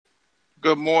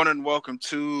Good morning. Welcome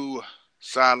to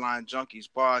Sideline Junkies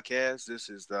podcast. This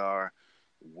is our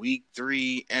week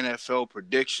 3 NFL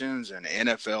predictions and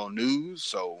NFL news.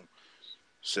 So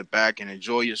sit back and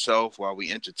enjoy yourself while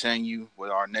we entertain you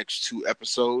with our next two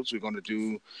episodes. We're going to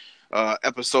do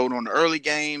episode on the early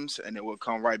games, and then we'll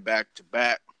come right back to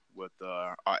back with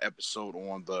our episode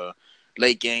on the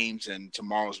late games and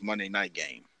tomorrow's Monday night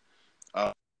game.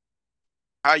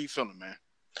 How you feeling, man?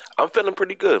 I'm feeling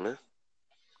pretty good, man.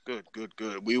 Good.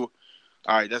 All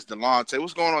right, that's Delonte.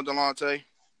 What's going on, Delonte?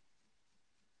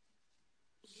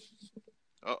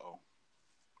 Uh-oh.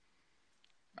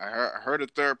 I heard a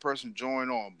third person join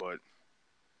on, but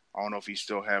I don't know if he's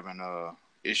still having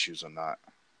issues or not.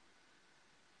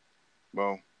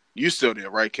 Well, you still there,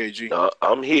 right, KG?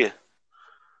 I'm here.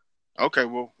 Okay,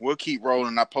 well, we'll keep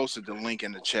rolling. I posted the link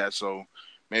in the chat, so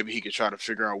maybe he could try to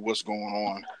figure out what's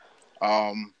going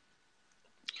on.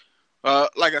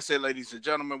 Like I said, ladies and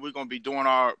gentlemen, we're gonna be doing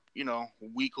our,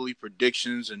 weekly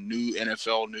predictions and new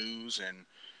NFL news, and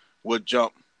we'll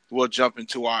jump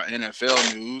into our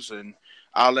NFL news, and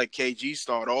I'll let KG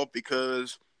start off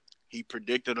because he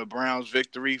predicted a Browns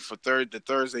victory for the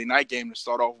Thursday night game to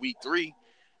start off week 3,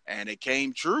 and it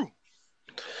came true.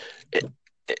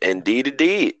 Indeed, it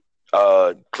did.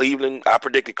 Cleveland, I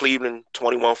predicted Cleveland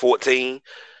 21-14.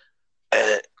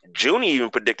 Junie even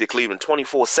predicted Cleveland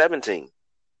 24-17.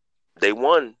 They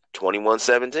won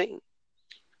 21-17.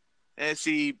 And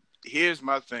see, here's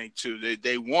my thing too.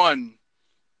 They won.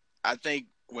 I think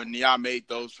when y'all made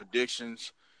those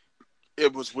predictions,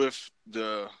 it was with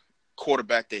the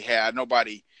quarterback they had.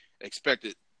 Nobody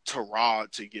expected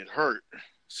Tyrod to get hurt.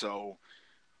 So,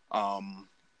 and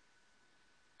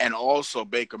also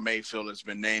Baker Mayfield has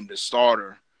been named the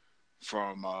starter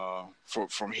from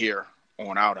here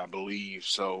on out, I believe.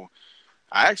 So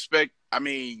I expect. I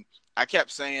mean, I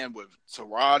kept saying with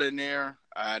Tyrod in there,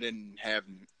 I didn't have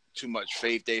too much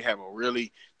faith. They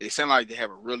sound like they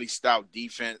have a really stout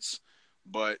defense.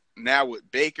 But now with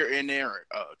Baker in there,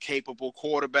 a capable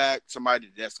quarterback, somebody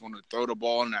that's going to throw the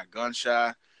ball and not gun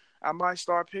shy, I might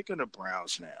start picking the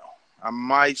Browns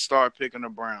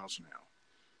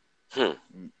now.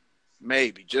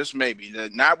 Maybe, just maybe.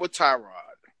 Not with Tyrod.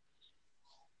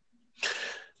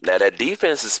 Now that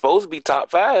defense is supposed to be top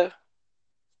 5.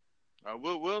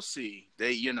 We'll see.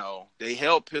 They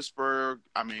held Pittsburgh.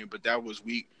 I mean, but that was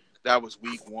week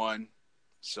 1.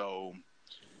 So,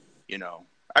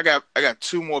 I got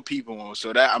two more people on.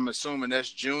 So that I'm assuming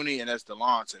that's Junie and that's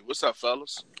Delonte. What's up,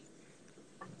 fellas?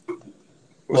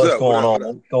 What's going on?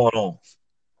 What's going on?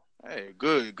 Hey,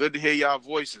 good to hear y'all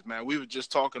voices, man. We were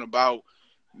just talking about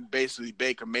basically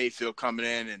Baker Mayfield coming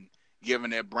in and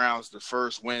giving their Browns the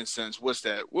first win since what's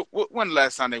that? When the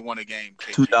last time they won a game?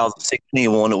 KG?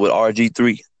 2016 won it with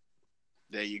RG3.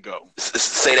 There you go.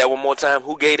 Say that one more time.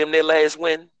 Who gave them their last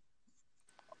win?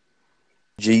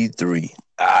 G3.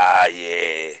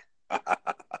 Yeah.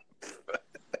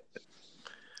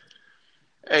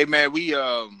 Hey, man, we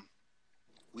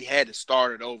had to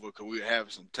start it over because we were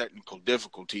having some technical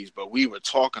difficulties, but we were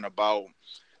talking about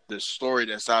the story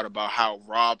that's out about how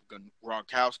Rob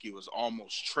Gronkowski was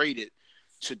almost traded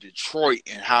to Detroit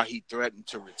and how he threatened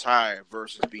to retire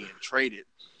versus being traded.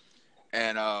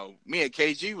 And me and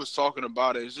KG was talking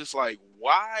about it. It's just like,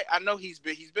 why? I know he's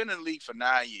been in the league for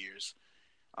 9 years.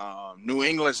 New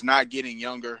England's not getting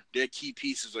younger. Their key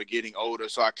pieces are getting older.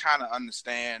 So I kind of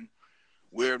understand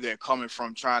where they're coming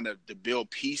from trying to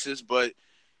build pieces. But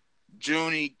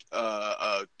Junie,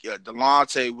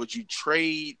 Delonte, would you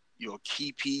trade your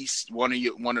key piece, one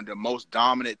of the most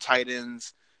dominant tight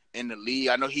ends in the league?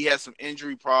 I know he has some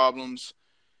injury problems.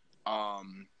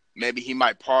 Maybe he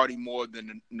might party more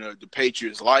than the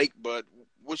Patriots like, but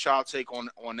what's y'all take on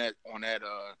that?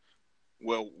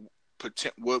 What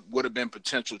would have been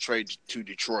potential trade to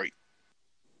Detroit?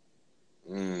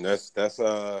 That's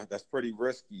pretty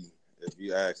risky if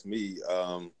you ask me.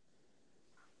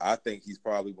 I think he's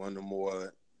probably one of the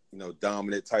more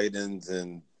dominant tight ends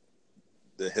in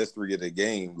the history of the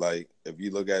game. Like if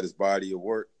you look at his body of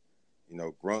work,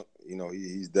 Gronk,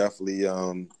 he's definitely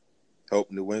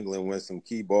helped New England win some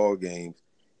key ball games,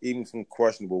 even some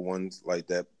questionable ones like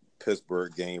that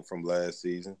Pittsburgh game from last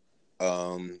season.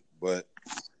 But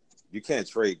you can't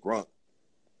trade Gronk.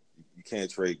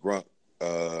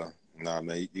 Nah,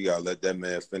 man, you gotta let that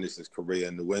man finish his career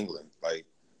in New England. Like,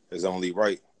 it's only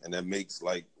right, and that makes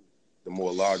like the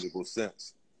more logical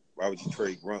sense. Why would you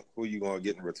trade Gronk? Who are you gonna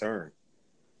get in return?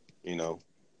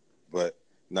 But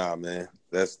nah, man,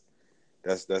 that's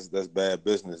bad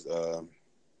business.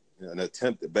 An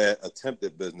attempted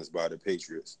business by the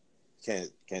Patriots.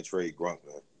 Can't trade Gronk,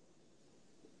 man.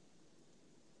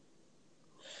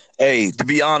 Hey, to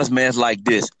be honest, man, it's like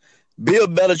this. Bill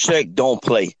Belichick don't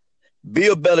play.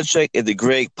 Bill Belichick is the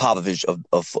Greg Popovich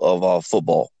of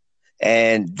football,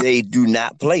 and they do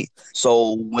not play.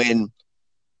 So when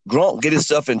Gronk get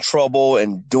himself in trouble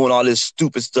and doing all this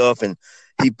stupid stuff, and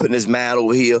he putting his man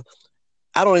over here,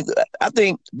 I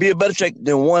think Bill Belichick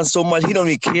then won so much he don't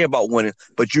even care about winning,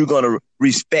 but you're gonna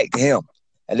respect him,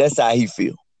 and that's how he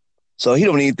feel. So he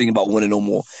don't even think about winning no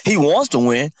more. He wants to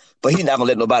win, but he's not gonna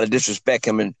let nobody disrespect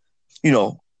him, and you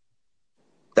know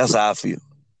that's how I feel.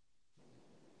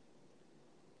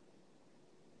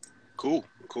 Cool.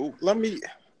 Let me.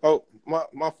 Oh,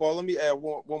 my fault. Let me add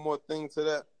one more thing to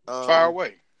that. Fire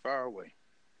away.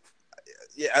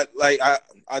 Yeah,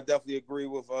 I definitely agree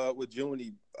with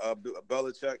Junie.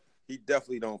 Belichick, he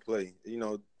definitely don't play. You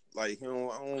know, like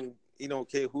he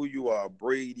don't care who you are,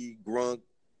 Brady, Grunk,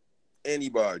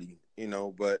 anybody. You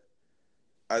know, but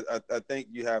I think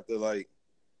you have to like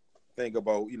think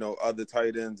about other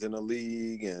tight ends in the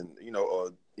league and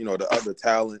or the other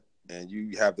talent, and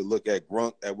you have to look at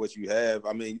Grunk at what you have.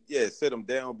 I mean, yeah, sit him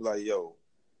down, be like, yo,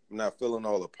 I'm not feeling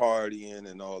all the partying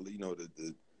and all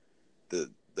the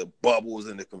bubbles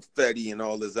and the confetti and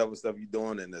all this other stuff you're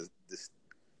doing, and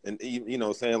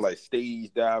saying like stage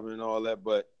diving and all that.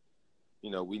 But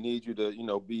we need you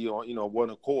to be on one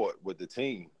accord with the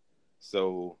team.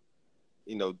 So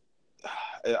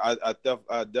I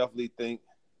definitely think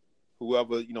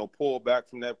whoever pulled back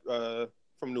from that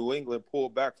from New England,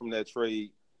 pulled back from that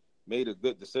trade, made a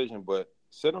good decision. But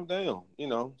sit them down,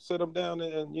 and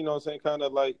kind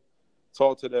of like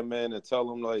talk to that man and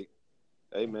tell him like,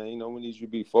 hey man, we need you to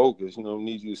be focused. We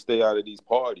need you to stay out of these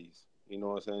parties. You know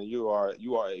what I'm saying? You are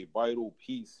a vital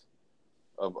piece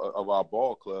of our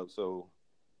ball club. So,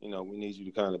 we need you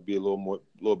to kind of be a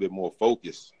little bit more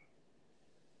focused.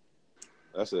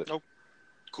 That's it. Oh,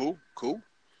 cool.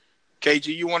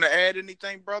 KG, you want to add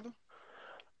anything, brother?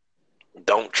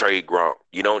 Don't trade Gronk.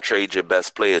 You don't trade your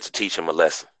best player to teach him a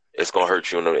lesson. It's gonna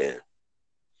hurt you in the end.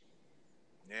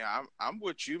 Yeah, I'm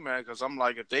with you, man. Because I'm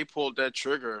like, if they pulled that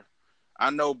trigger, I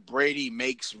know Brady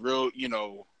makes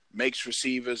makes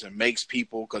receivers and makes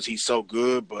people because he's so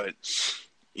good. But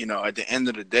at the end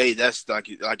of the day, that's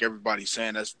like everybody's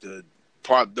saying, that's the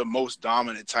most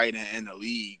dominant tight end in the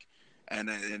league, and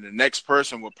the next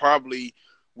person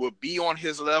would be on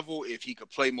his level if he could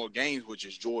play more games, which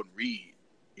is Jordan Reed.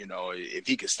 If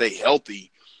he could stay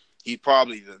healthy, he's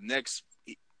probably the next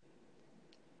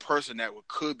person that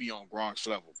could be on Gronk's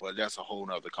level. But that's a whole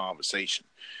nother conversation.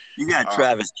 You got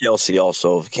Travis Kelce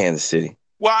also of Kansas City.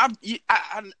 Well,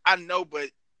 I know, but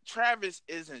Travis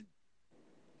isn't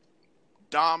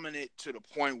dominant to the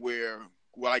point where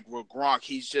with Gronk,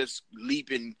 he's just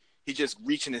leaping, he's just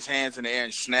reaching his hands in the air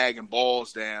and snagging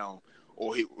balls down,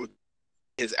 or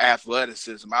his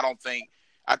athleticism. I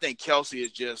think Kelce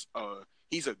is just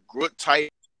he's a good tight.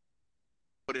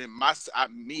 But I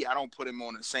don't put him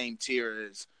on the same tier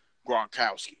as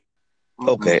Gronkowski.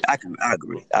 Okay, I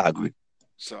agree.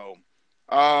 So,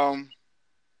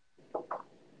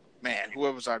 man,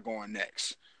 whoever's going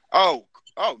next. Oh,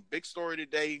 big story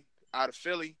today out of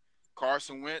Philly.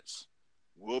 Carson Wentz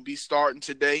will be starting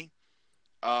today.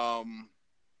 Guys,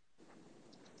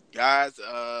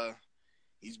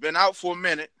 he's been out for a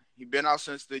minute. He's been out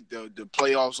since the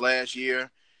playoffs last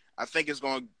year. I think he's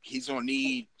gonna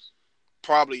need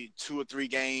probably 2 or 3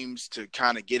 games to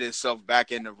kind of get himself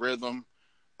back in the rhythm.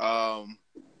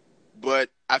 But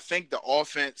I think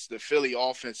the Philly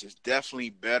offense is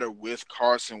definitely better with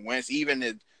Carson Wentz.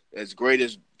 Even as great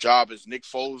as job as Nick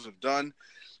Foles have done,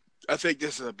 I think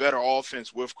this is a better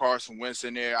offense with Carson Wentz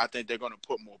in there. I think they're going to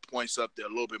put more points up there, a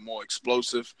little bit more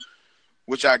explosive,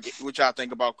 which I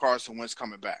think about Carson Wentz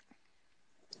coming back.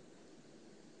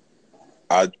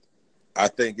 I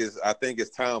think it's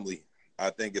timely. I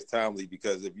think it's timely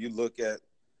because if you look at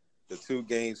the 2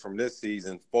 games from this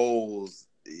season, Foles,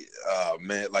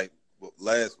 man, like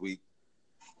last week.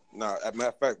 Now, as a matter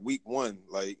of fact, week 1,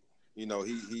 like he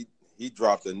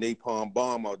dropped a napalm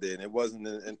bomb out there, and it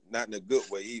wasn't not in a good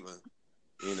way even.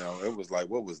 It was like,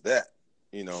 what was that?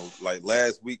 Like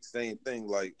last week, same thing.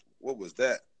 Like, what was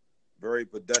that? Very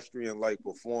pedestrian-like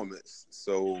performance.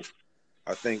 So,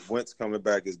 I think Wentz coming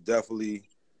back is definitely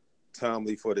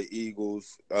timely for the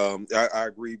Eagles. I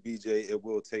agree, BJ. It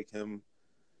will take him,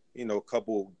 a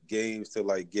couple games to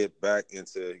like get back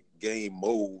into game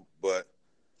mode. But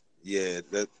yeah,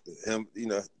 that him,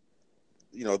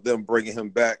 them bringing him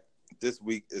back this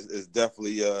week is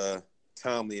definitely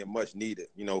timely and much needed.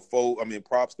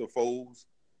 Props to Foles.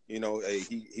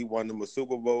 He won them a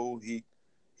Super Bowl. He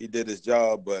did his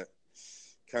job, but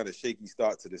kind of shaky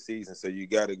start to the season. So you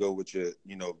got to go with your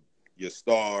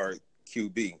star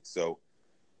QB. So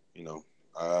You know,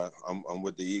 I'm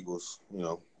with the Eagles. You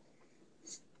know,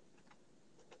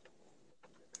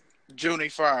 Junie,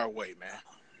 fire away,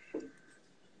 man.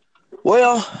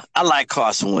 Well, I like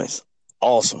Carson Wentz.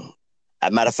 Awesome. As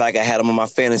a matter of fact, I had him on my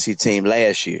fantasy team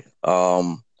last year.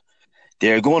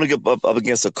 They're going to get up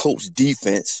against a Colts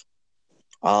defense.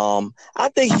 I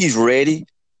think he's ready.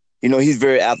 You know, he's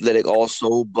very athletic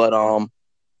also, but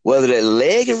whether that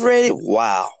leg is ready,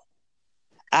 wow.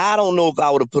 I don't know if I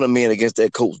would have put him in against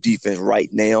that Colts defense right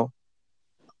now.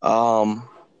 But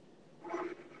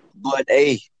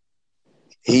hey,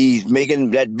 he's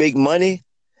making that big money,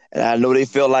 and I know they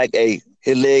feel like, hey,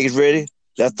 his leg is ready.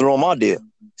 Let's throw him out there,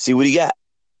 see what he got.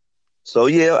 So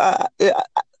yeah,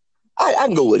 I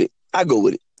can go with it. I go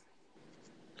with it.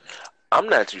 I'm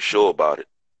not too sure about it,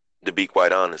 to be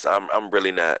quite honest. I'm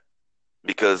really not,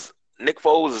 because Nick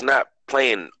Foles is not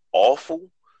playing awful,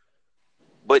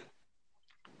 but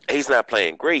he's not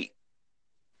playing great.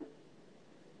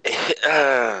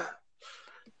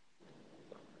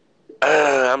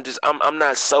 I'm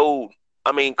not sold.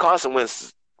 I mean, Carson Wentz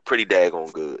is pretty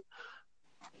daggone good,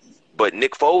 but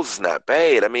Nick Foles is not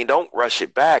bad. I mean, don't rush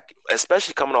it back,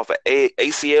 especially coming off an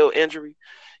ACL injury.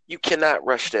 You cannot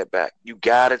rush that back. You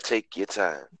gotta take your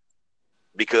time,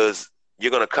 because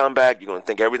you're gonna come back. You're gonna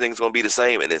think everything's gonna be the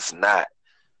same, and it's not.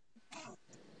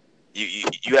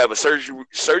 You have a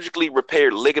surgically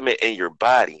repaired ligament in your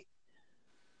body,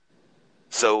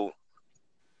 so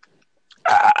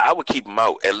I would keep him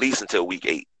out at least until week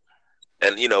 8,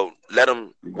 and let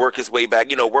him work his way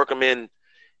back. Work him in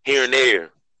here and there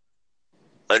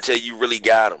until you really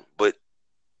got him. But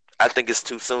I think it's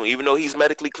too soon. Even though he's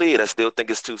medically cleared, I still think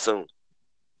it's too soon.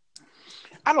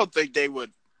 I don't think they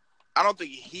would. I don't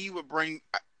think he would bring.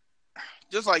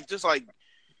 Just like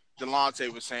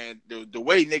Delonte was saying, the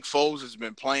way Nick Foles has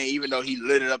been playing, even though he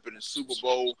lit it up in the Super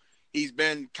Bowl, he's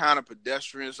been kind of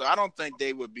pedestrian. So I don't think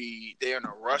they're in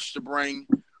a rush to bring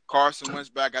Carson Wentz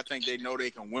back. I think they know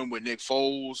they can win with Nick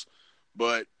Foles,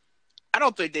 but I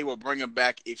don't think they would bring him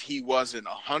back if he wasn't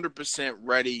 100%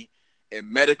 ready and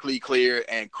medically clear,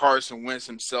 and Carson Wentz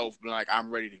himself being like,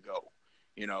 I'm ready to go.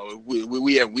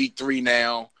 We at week 3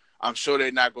 now. I'm sure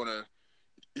they're not going to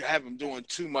have him doing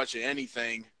too much of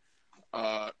anything,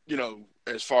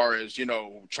 as far as,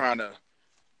 trying to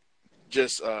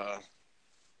just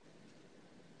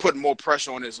put more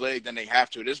pressure on his leg than they have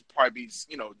to. This will probably be,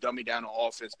 dummy down the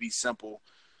offense, be simple.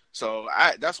 So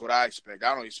that's what I expect.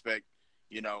 I don't expect,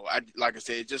 like I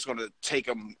said, it's just going to take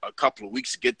him a couple of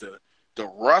weeks to get the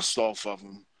rust off of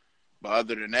him. But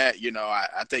other than that,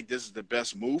 I think this is the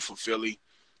best move for Philly.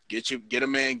 Get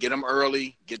him in, get him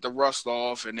early, get the rust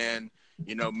off, and then,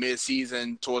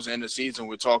 mid-season, towards the end of the season,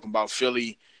 we're talking about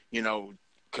Philly,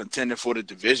 contending for the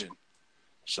division.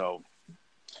 So,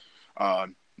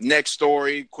 next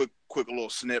story, quick little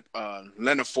snip.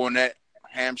 Leonard Fournette,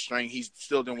 hamstring. He's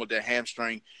still dealing with that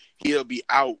hamstring. He'll be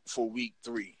out for week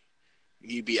 3.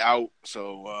 He'll be out.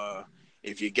 So,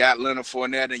 if you got Leonard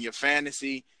Fournette in your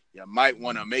fantasy, you might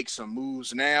want to make some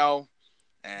moves now.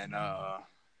 And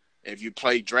if you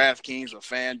play DraftKings or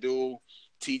FanDuel,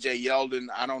 TJ Yeldon,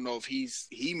 I don't know if he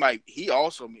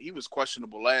was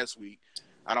questionable last week.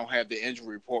 I don't have the injury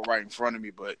report right in front of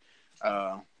me, but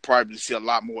probably see a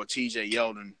lot more TJ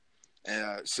Yeldon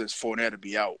since Fournette will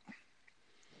be out.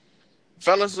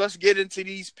 Fellas, let's get into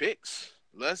these picks.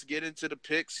 Let's get into the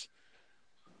picks.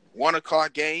 1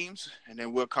 o'clock games, and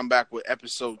then we'll come back with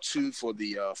episode 2 for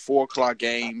the 4 o'clock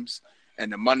games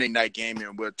and the Monday night game,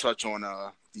 and we'll touch on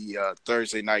the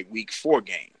Thursday night week 4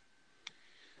 game.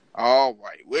 All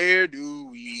right, where do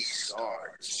we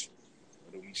start?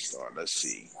 Let's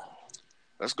see.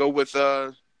 Let's go with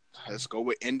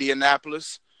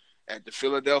Indianapolis at the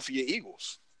Philadelphia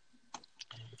Eagles.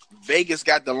 Vegas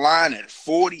got the line at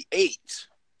 48.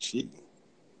 Gee.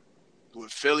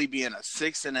 With Philly being a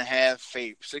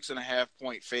 6.5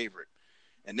 point favorite.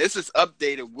 And this is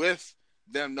updated with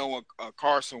them knowing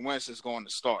Carson Wentz is going to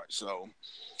start. So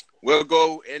we'll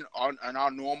go in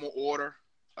our normal order.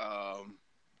 I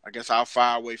guess I'll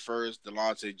fire away first,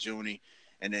 Delonte, Junie,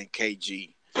 and then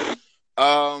KG.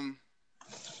 I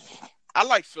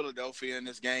like Philadelphia in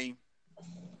this game.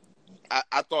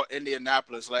 I thought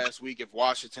Indianapolis last week, if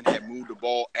Washington had moved the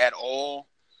ball at all,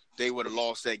 they would have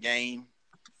lost that game.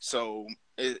 So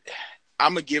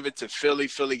I'm going to give it to Philly.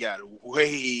 Philly got a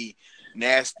way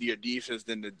nastier defense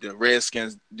than the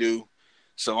Redskins do.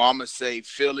 So I'm going to say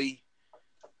Philly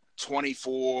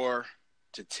 24-10.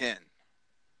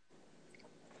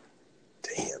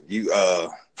 Damn, you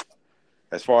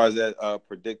as far as that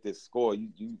predicted score,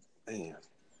 you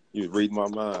read my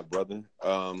mind, brother.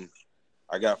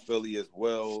 I got Philly as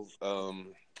well.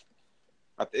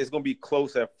 It's gonna be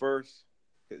close at first,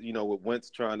 with Wentz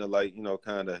trying to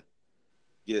kind of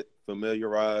get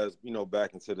familiarized,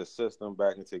 back into the system,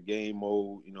 back into game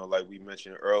mode, like we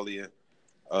mentioned earlier.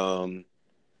 I'm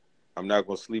not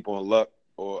gonna sleep on Luck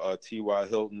or T.Y.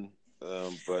 Hilton,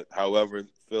 but however,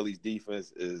 Philly's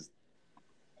defense is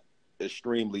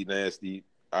extremely nasty.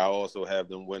 I also have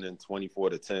them winning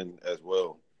 24-10 as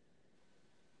well.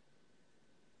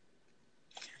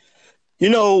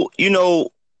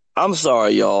 I'm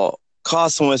sorry, y'all.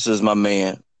 Carson Wentz is my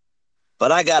man,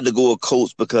 but I got to go with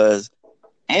Colts because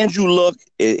Andrew Luck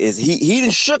he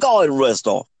done shook all the rest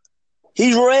off.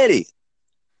 He's ready,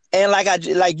 and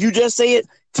like you just said,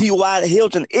 T.Y.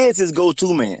 Hilton is his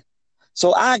go-to man.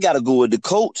 So I got to go with the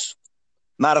Colts.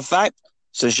 Matter of fact,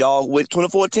 since y'all went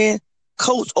 24-10,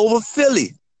 Colts over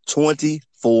Philly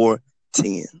 24-10.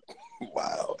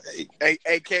 Wow. Hey,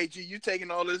 KG, you taking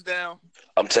all this down?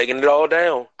 I'm taking it all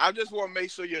down. I just want to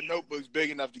make sure your notebook's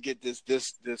big enough to get this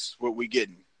what we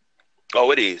getting.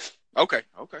 Oh, it is. Okay.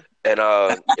 And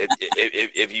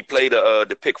if you play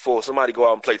the pick four, somebody go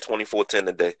out and play 24-10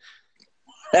 today.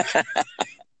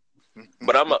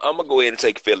 But I'm gonna go ahead and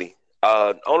take Philly.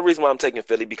 Only reason why I'm taking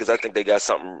Philly because I think they got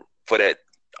something for that.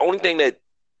 Only thing that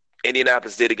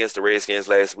Indianapolis did against the Redskins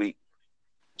last week,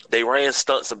 they ran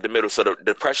stunts up the middle, so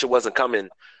the pressure wasn't coming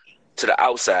to the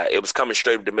outside. It was coming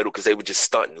straight up the middle because they were just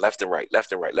stunting left and right.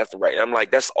 And I'm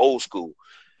like, that's old school.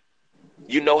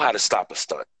 You know how to stop a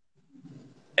stunt.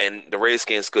 And the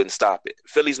Redskins couldn't stop it.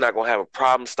 Philly's not going to have a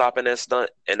problem stopping that stunt,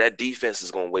 and that defense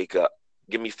is going to wake up.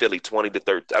 Give me Philly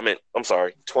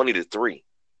 20-3.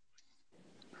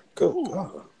 Good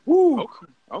God. Woo.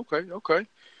 Okay.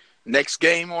 Next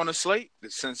game on the slate,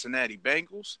 the Cincinnati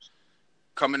Bengals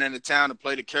coming into town to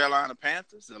play the Carolina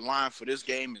Panthers. The line for this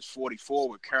game is 44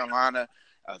 with Carolina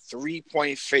a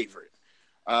 3-point favorite.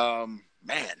 Man,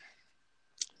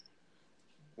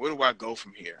 where do I go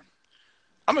from here?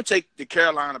 I'm going to take the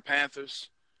Carolina Panthers.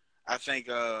 I think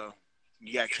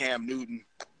you got Cam Newton.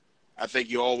 I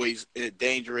think you're always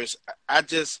dangerous.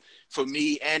 For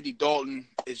me, Andy Dalton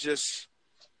is just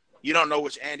 – you don't know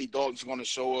which Andy Dalton's going to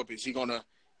show up. Is he going to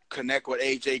connect with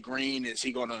A.J. Green? Is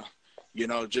he going to,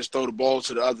 just throw the ball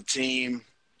to the other team?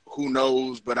 Who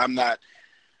knows? But I'm not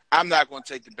going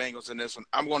to take the Bengals in this one.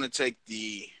 I'm going to take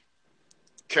the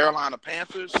Carolina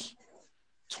Panthers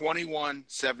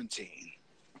 21-17.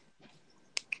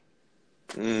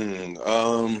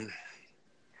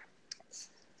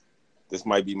 This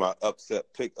might be my upset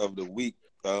pick of the week.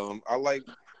 I like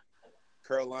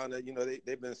Carolina.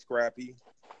 They've been scrappy.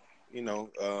 It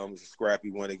was a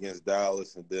scrappy win against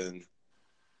Dallas, and then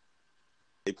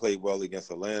they played well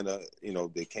against Atlanta.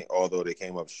 Although they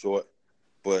came up short.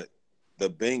 But the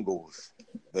Bengals,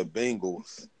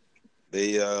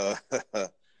 they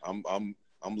I'm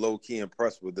low key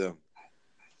impressed with them.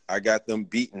 I got them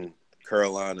beating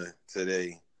Carolina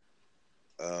today.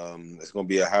 It's going to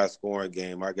be a high scoring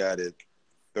game. I got it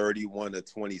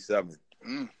 31-27.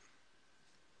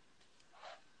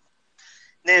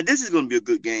 Now, this is going to be a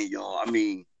good game, y'all. I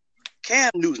mean, Cam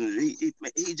Newton,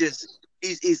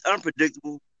 he's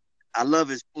unpredictable. I love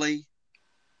his play.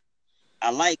 I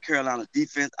like Carolina's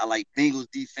defense. I like Bengals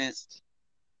defense.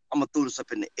 I'm going to throw this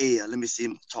up in the air. Let me see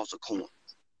him toss a coin.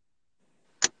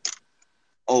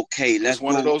 Okay, let's go.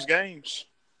 One of those games.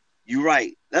 You're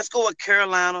right. Let's go with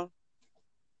Carolina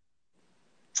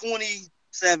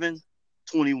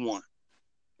 27-21.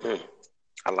 I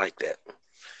like that.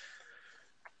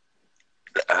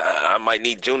 I might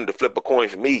need Junior to flip a coin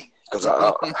for me because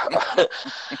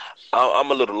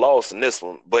I'm a little lost in this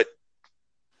one. But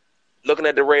looking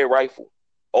at the Red Rifle,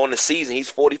 on the season,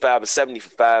 he's 45-70 for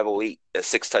 508 and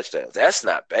 6 touchdowns. That's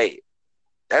not bad.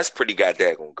 That's pretty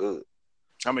goddamn good.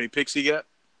 How many picks he got?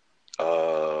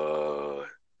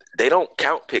 They don't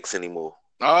count picks anymore.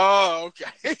 Oh,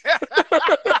 okay.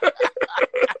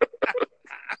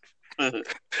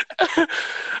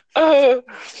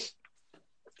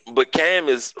 But Cam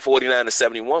is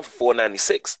 49-71 for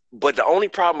 496. But the only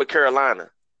problem with Carolina,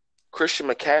 Christian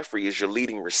McCaffrey is your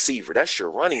leading receiver. That's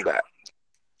your running back.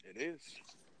 It is.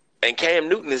 And Cam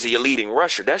Newton is your leading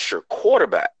rusher. That's your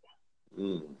quarterback.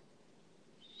 But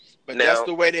now, that's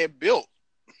the way they're built.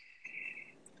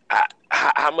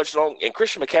 How much long? And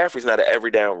Christian McCaffrey's not an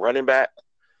every down running back.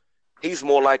 He's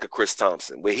more like a Chris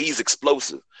Thompson, where he's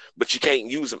explosive, but you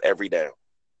can't use him every down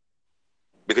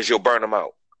because you'll burn him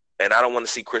out. And I don't want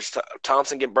to see Chris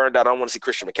Thompson get burned out. I don't want to see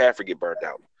Christian McCaffrey get burned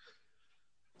out.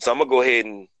 So I'm going to go ahead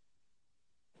and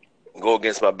go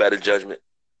against my better judgment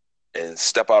and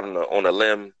step out on a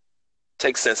limb,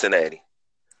 take Cincinnati.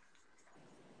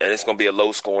 And it's going to be a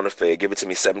low-scoring affair. Give it to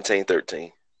me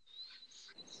 17-13.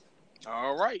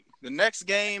 All right. The next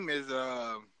game is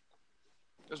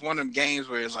it's one of them games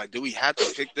where it's like, do we have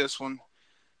to pick this one?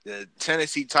 The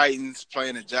Tennessee Titans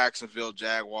playing the Jacksonville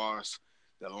Jaguars.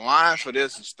 The line for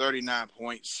this is 39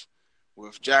 points,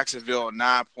 with Jacksonville a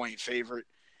 9-point favorite.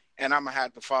 And I'm gonna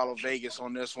have to follow Vegas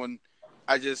on this one.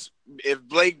 If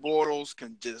Blake Bortles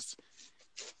can just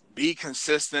be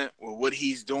consistent with what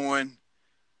he's doing,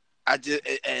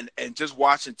 and just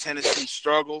watching Tennessee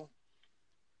struggle,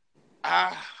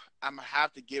 I'm gonna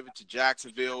have to give it to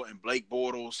Jacksonville and Blake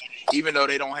Bortles. Even though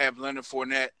they don't have Leonard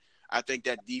Fournette, I think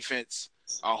that defense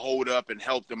hold up and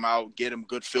help them out, get them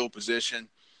good field position,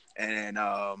 and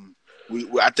I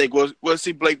think we'll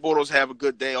see Blake Bortles have a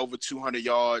good day, over 200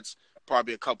 yards,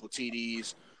 probably a couple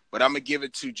TDs. But I'm gonna give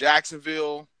it to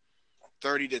Jacksonville,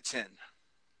 30-10.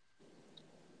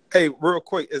 Hey, real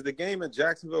quick, is the game in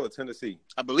Jacksonville or Tennessee?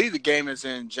 I believe the game is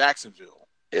in Jacksonville.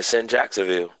 It's in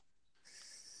Jacksonville.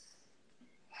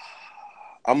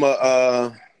 I'm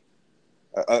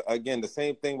again, the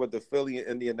same thing with the Philly and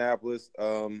Indianapolis.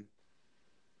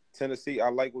 Tennessee, I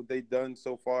like what they've done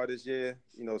so far this year.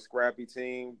 You know, scrappy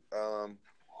team.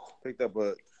 Picked up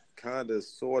a kind of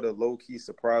sort of low-key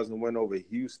surprising win over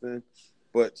Houston.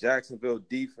 But Jacksonville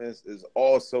defense is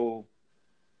also,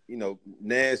 you know,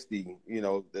 nasty. You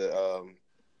know, the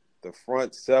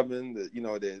front seven,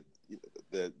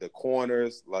 the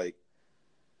corners. Like,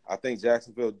 I think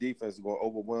Jacksonville defense is going to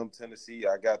overwhelm Tennessee.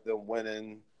 I got them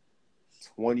winning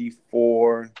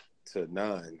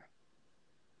 24-9.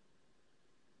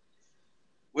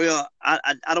 Well,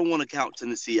 I don't want to count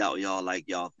Tennessee out, y'all, like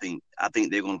y'all think. I think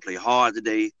they're going to play hard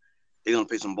today. They're going to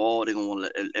play some ball. They're going to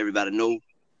want to let everybody know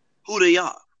who they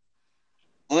are.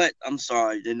 But I'm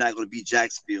sorry, they're not going to beat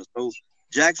Jacksonville. So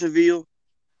Jacksonville,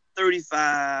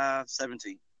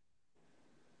 35-17.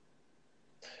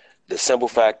 The simple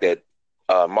fact that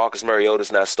Marcus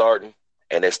Mariota's not starting,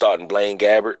 and they're starting Blaine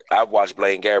Gabbert. I've watched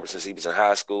Blaine Gabbert since he was in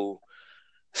high school.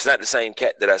 It's not the same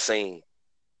cat that I seen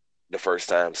the first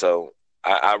time. So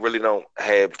I really don't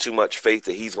have too much faith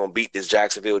that he's going to beat this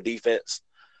Jacksonville defense.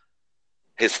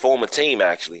 His former team,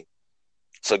 actually.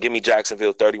 So give me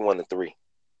Jacksonville 31-3.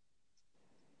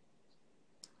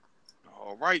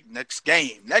 All right, next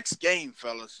game,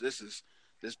 fellas. This is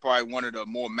probably one of the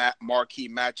more marquee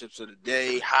matchups of the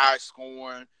day. High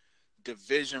scoring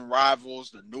division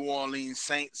rivals, the New Orleans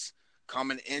Saints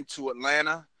coming into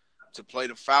Atlanta to play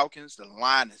the Falcons. The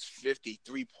line is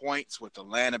 53 points, with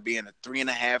Atlanta being a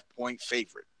 3.5-point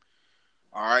favorite.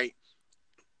 All right.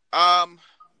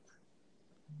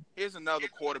 Here's another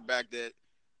quarterback that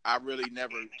I really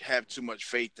never have too much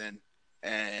faith in,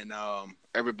 and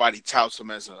everybody touts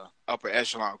him as a upper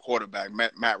echelon quarterback,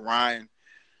 Matt Ryan.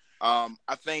 I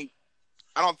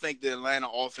don't think the Atlanta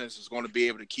offense is going to be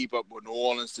able to keep up with New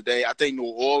Orleans today. I think New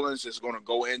Orleans is going to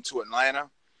go into Atlanta,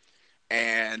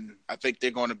 and I think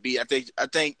they're going to be. I think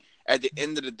at the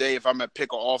end of the day, if I'm going to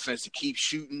pick an offense to keep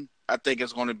shooting, I think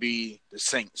it's going to be the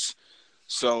Saints.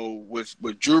 So with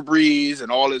Drew Brees and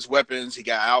all his weapons, he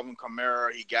got Alvin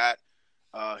Kamara, he got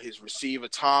his receiver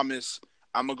Thomas.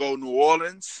 I'm gonna go New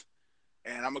Orleans,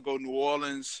 and I'm gonna go New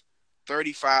Orleans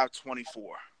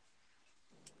 35-24.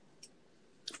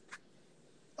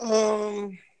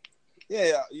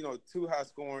 Yeah, two high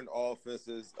scoring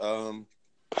offenses.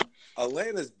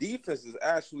 Atlanta's defense is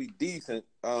actually decent.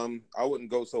 I wouldn't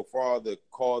go so far to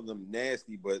call them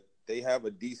nasty, but they have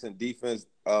a decent defense.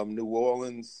 New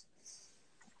Orleans,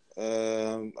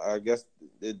 I guess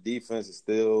the defense is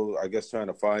still, trying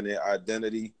to find their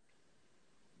identity.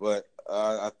 But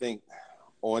I think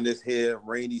on this here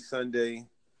rainy Sunday,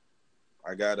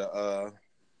 I gotta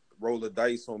roll the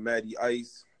dice on Matty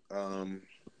Ice. I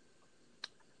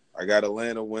got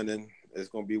Atlanta winning. It's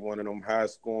gonna be one of them high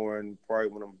scoring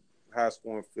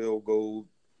field goal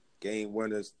game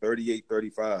winners,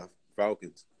 38-35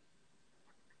 Falcons.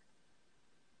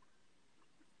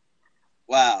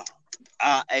 Wow.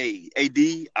 Hey, AD,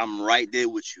 I'm right there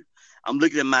with you. I'm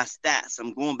looking at my stats.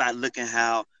 I'm going back looking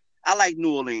how I like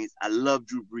New Orleans. I love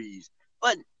Drew Brees.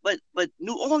 But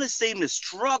New Orleans seemed to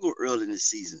struggle early in the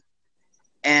season.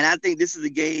 And I think this is a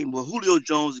game where Julio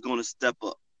Jones is going to step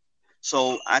up.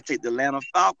 So I take the Atlanta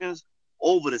Falcons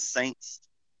over the Saints,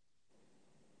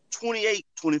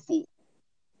 28-24.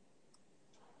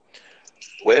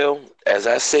 Well, as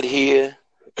I sit here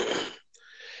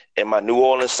in my New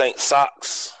Orleans Saints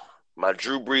socks, my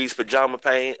Drew Brees pajama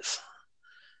pants,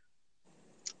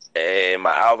 and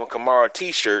my Alvin Kamara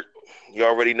t-shirt, you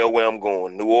already know where I'm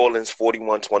going. New Orleans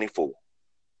 41-24.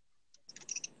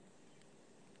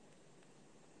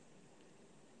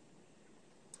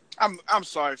 I'm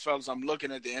sorry, fellas. I'm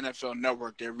looking at the NFL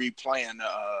Network. They're replaying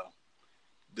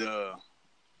the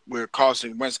where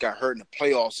Carson Wentz got hurt in the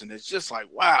playoffs, and it's just like,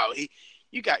 wow,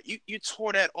 you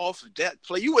tore that off of that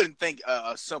play. You wouldn't think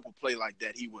a simple play like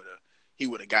that he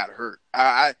would have got hurt.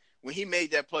 I when he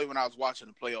made that play when I was watching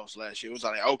the playoffs last year, it was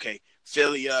like, okay,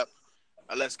 Philly up,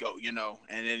 let's go,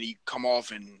 and then he come off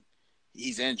and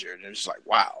he's injured, and it's like,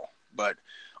 wow. But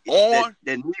that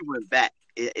knee went back.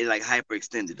 It like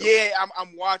hyperextended. Though. Yeah,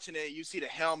 I'm watching it. You see the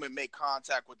helmet make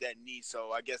contact with that knee,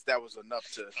 so I guess that was enough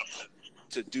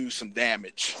to do some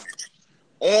damage.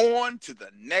 On to the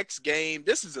next game.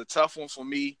 This is a tough one for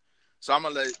me, so I'm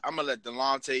gonna let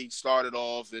Delonte start it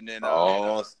off, and then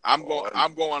I'm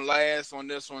going last on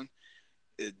this one.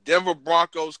 The Denver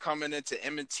Broncos coming into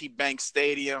M&T Bank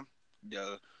Stadium,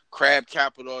 the crab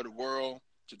capital of the world,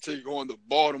 to take on the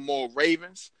Baltimore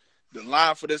Ravens. The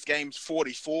line for this game is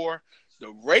 44.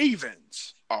 The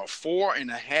Ravens are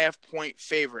 4.5-point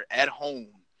favorite at home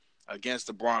against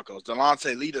the Broncos.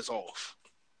 Delonte, lead us off.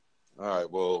 All right.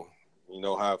 Well, you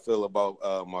know how I feel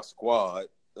about my squad.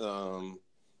 We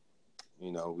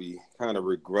kind of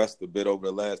regressed a bit over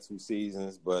the last 2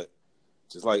 seasons, but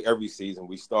just like every season,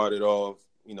 we started off,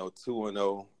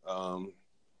 2-0.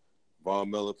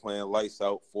 Von Miller playing lights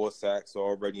out, 4 sacks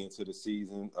already into the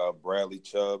season. Bradley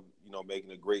Chubb,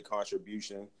 making a great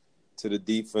contribution to the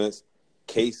defense.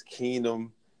 Case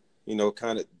Keenum,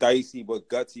 kind of dicey but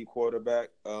gutsy quarterback.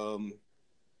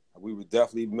 We were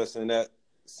definitely missing that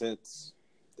since,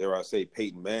 dare I say,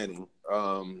 Peyton Manning.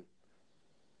 On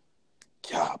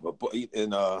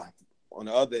the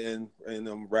other end,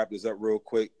 and wrap this up real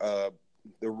quick, the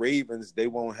Ravens, they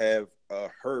won't have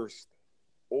Hurst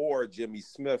or Jimmy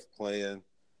Smith playing,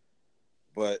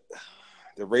 but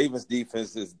the Ravens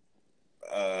defense is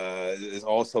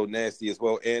also nasty as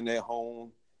well, and at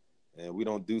home, and we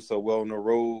don't do so well on the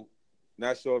road.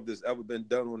 Not sure if this ever been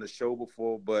done on the show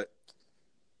before, but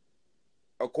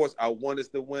of course I want us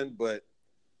to win, but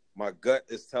my gut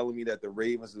is telling me that the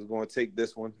Ravens is going to take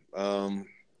this one.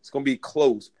 It's going to be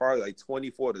close, probably like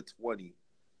 24-20.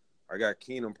 I got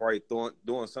Keenum probably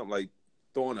doing something like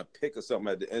throwing a pick or something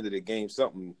at the end of the game,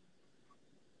 something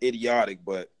idiotic,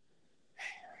 but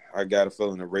I got a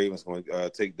feeling the Ravens going to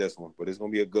take this one, but it's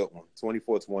going to be a good one,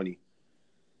 24-20.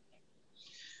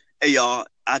 Hey, y'all,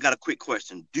 I got a quick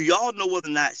question. Do y'all know whether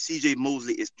or not C.J.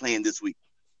 Mosley is playing this week?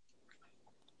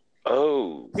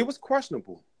 Oh. He was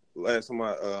questionable last time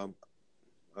I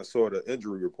saw the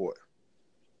injury report.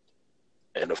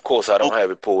 And, of course, I don't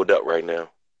have it pulled up right now.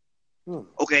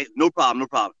 Okay, no problem.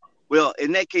 Well,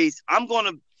 in that case, I'm going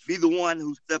to be the one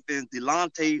who step in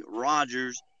Delonte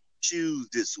Rogers' shoes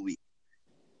this week.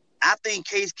 I think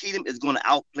Case Keenum is going to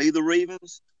outplay the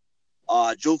Ravens.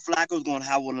 Joe Flacco is going to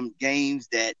have one of them games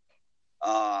that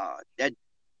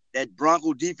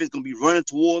Bronco defense going to be running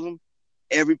towards them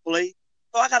every play.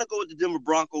 So I got to go with the Denver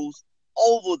Broncos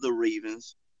over the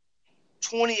Ravens,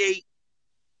 28-24.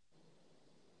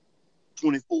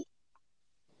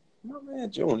 My man,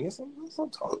 Junior, that's what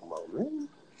I'm talking about, man.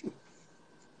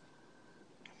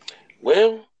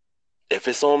 Well, if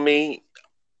it's on me,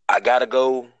 I got to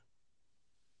go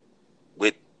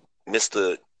with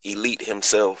Mr. Elite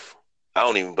himself. I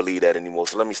don't even believe that anymore,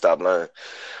 so let me stop lying.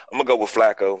 I'm going to go with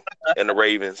Flacco and the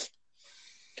Ravens.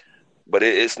 But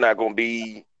it's not going to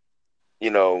be,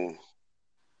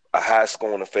 a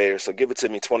high-scoring affair, so give it to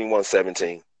me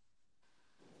 21-17.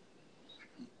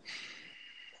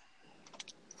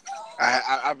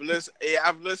 I've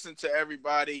listened to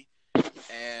everybody,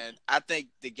 and I think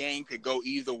the game could go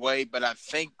either way. But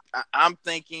I'm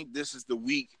thinking this is the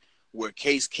week where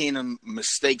Case Keenum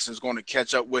mistakes is going to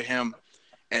catch up with him,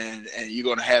 and you're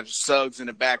going to have Suggs in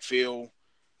the backfield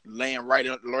laying right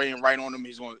on him.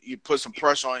 You put some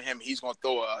pressure on him. He's going to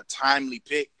throw a timely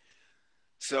pick.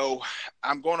 So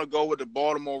I'm going to go with the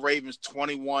Baltimore Ravens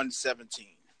 21-17.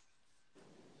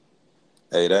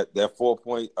 Hey, that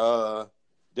 4-point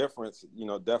difference,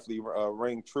 definitely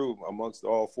ring true amongst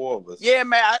all 4 of us. Yeah,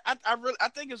 man, I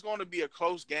think it's going to be a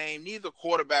close game. Neither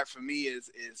quarterback for me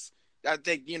is I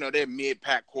think they're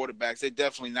mid-pack quarterbacks. They're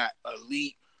definitely not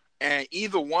elite, and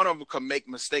either one of them can make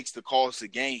mistakes to cost the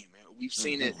game. And we've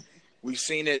seen it. We've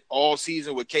seen it all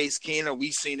season with Case Keenum.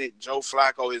 We've seen it Joe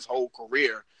Flacco his whole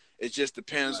career. It just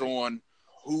depends on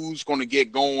who's going to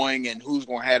get going and who's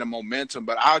going to have the momentum.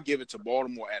 But I'll give it to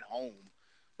Baltimore at home.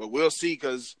 But we'll see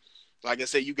because, like I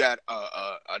said, you got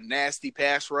a nasty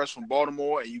pass rush from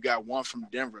Baltimore and you got one from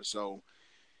Denver. So,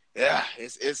 yeah,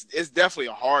 it's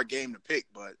definitely a hard game to pick.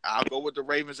 But I'll go with the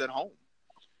Ravens at home.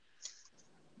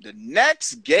 The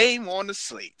next game on the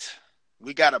slate,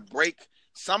 we got a break.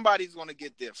 Somebody's going to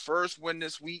get their first win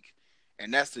this week,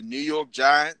 and that's the New York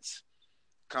Giants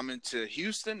coming to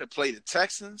Houston to play the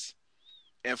Texans.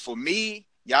 And for me,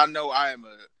 y'all know I am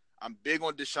I'm big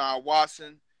on Deshaun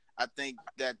Watson. I think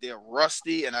that they're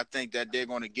rusty, and I think that they're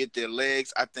going to get their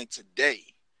legs. I think today,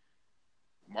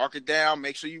 mark it down.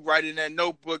 Make sure you write in that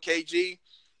notebook, KG.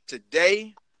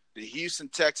 Today, the Houston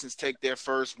Texans take their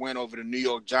first win over the New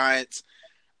York Giants.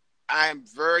 I am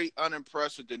very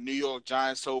unimpressed with the New York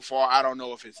Giants so far. I don't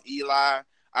know if it's Eli.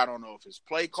 I don't know if it's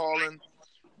play calling.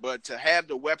 But to have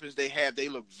the weapons they have, they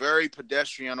look very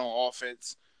pedestrian on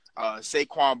offense.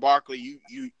 Saquon Barkley,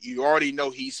 you already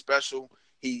know he's special.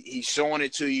 He's showing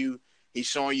it to you. He's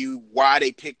showing you why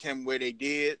they picked him where they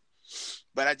did.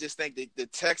 But I just think that the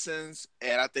Texans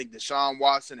and I think Deshaun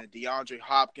Watson and DeAndre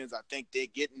Hopkins, I think they're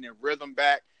getting their rhythm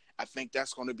back. I think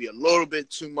that's going to be a little bit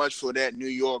too much for that New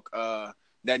York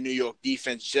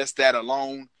defense, just that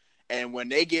alone. And when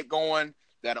they get going,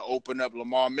 that'll open up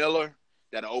Lamar Miller.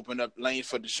 That'll open up lanes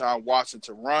for Deshaun Watson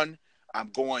to run. I'm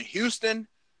going Houston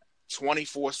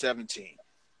 24-17.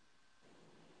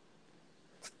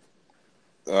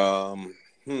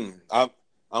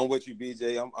 I'm with you,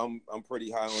 BJ. I'm pretty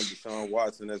high on Deshaun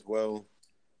Watson as well.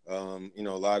 A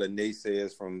lot of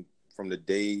naysayers from the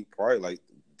day, probably like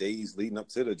days leading up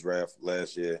to the draft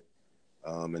last year,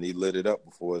 and he lit it up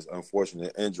before his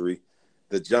unfortunate injury.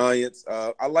 The Giants,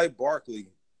 I like Barkley.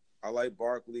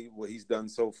 What he's done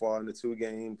so far in the 2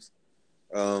 games.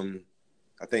 I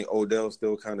think Odell's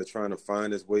still kind of trying to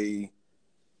find his way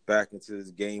back into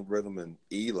his game rhythm, and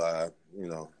Eli,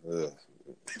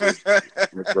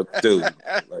 dude,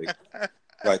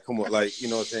 like, come on, like, you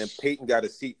know what I'm saying? Peyton got a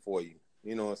seat for you.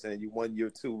 You know what I'm saying? You won your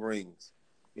 2 rings.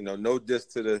 No diss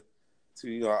to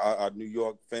our New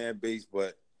York fan base,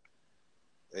 but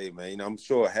hey, man, I'm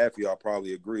sure half of y'all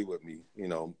probably agree with me.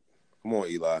 Come on,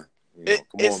 Eli.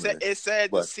 It's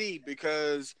sad to see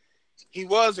because he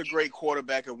was a great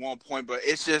quarterback at one point, but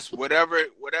it's just whatever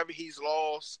he's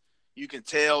lost, you can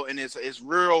tell, and it's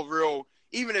real.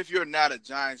 Even if you're not a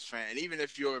Giants fan,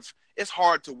 it's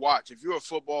hard to watch. If you're a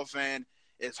football fan,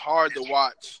 it's hard to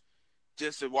watch.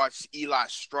 Just to watch Eli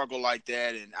struggle like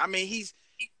that, and I mean he's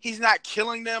not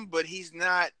killing them, but he's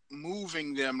not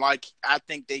moving them like I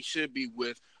think they should be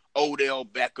with Odell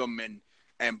Beckham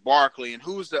and Barkley. And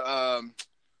who's the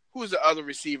other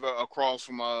receiver across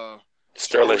from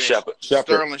Sterling Shepard?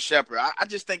 Sterling Shepard. I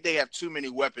just think they have too many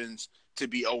weapons to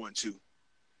be 0-2.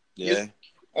 Yeah.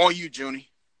 On you, Junie.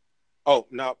 Oh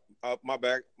no, my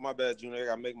bad, Junior. I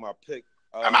gotta make my pick.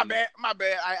 My bad.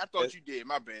 I thought you did.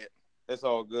 My bad. It's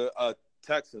all good.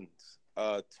 Texans,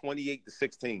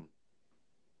 28-16.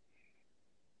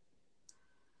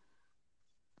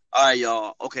 All right,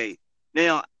 y'all. Okay,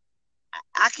 now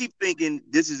I keep thinking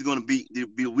this is going to be the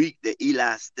week that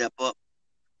Eli step up.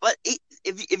 But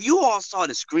if you all saw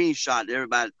the screenshot that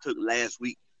everybody took last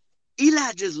week,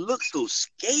 Eli just looks so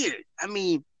scared. I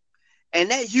mean,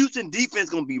 and that Houston defense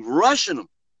going to be rushing them.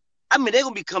 I mean, they're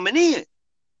going to be coming in.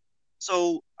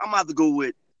 So I'm going to have to go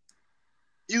with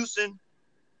Houston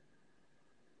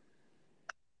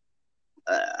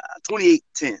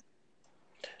 28-10.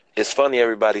 It's funny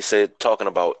everybody said talking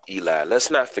about Eli. Let's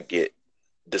not forget,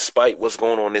 despite what's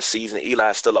going on this season,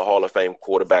 Eli's still a Hall of Fame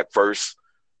quarterback first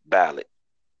ballot.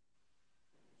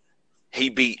 He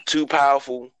beat 2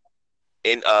 powerful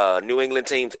New England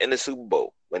teams in the Super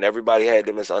Bowl when everybody had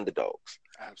them as underdogs.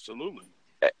 Absolutely.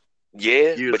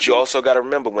 Yeah, but you also got to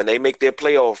remember when they make their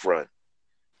playoff run,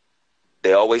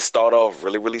 they always start off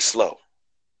really, really slow.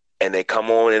 And they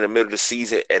come on in the middle of the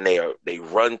season and they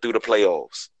run through the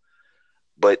playoffs.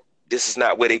 But this is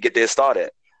not where they get their start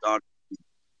at.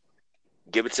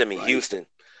 Give it to me, right. Houston.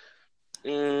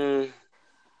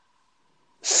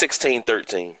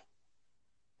 16-13.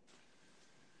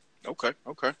 Okay.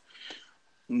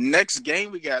 Next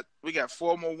game, we got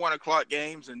 4 more 1:00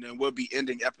 games, and then we'll be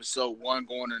ending episode 1,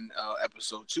 going in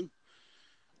episode 2.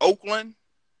 Oakland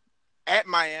at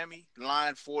Miami,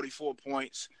 line 44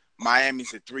 points.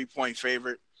 Miami's a 3-point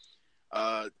favorite.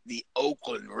 The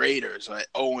Oakland Raiders are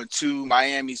at 0-2.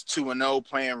 Miami's 2-0,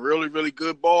 playing really, really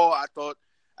good ball. I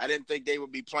didn't think they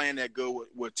would be playing that good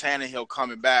with Tannehill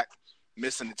coming back,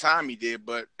 missing the time he did.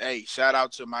 But, hey, shout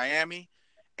out to Miami.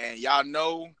 And y'all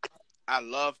know I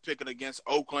love picking against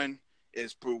Oakland.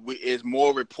 Is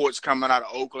more reports coming out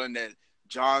of Oakland that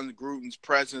John Gruden's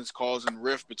presence causing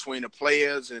rift between the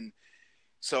players. And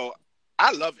so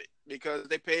I love it because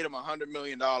they paid him $100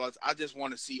 million. I just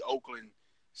want to see Oakland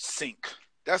sink.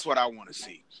 That's what I want to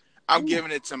see. I'm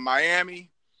giving it to Miami,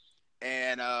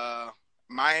 and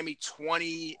Miami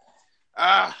 20.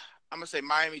 I'm gonna say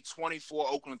Miami 24,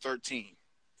 Oakland 13.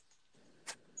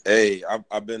 Hey,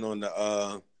 I've been on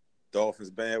the Dolphins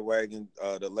bandwagon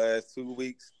the last 2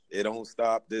 weeks. It don't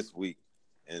stop this week,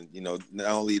 and not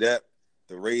only that,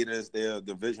 the Raiders, they're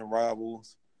division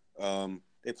rivals.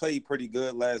 they played pretty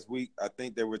good last week. I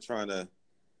think they were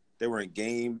in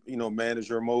game,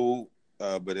 manager mode,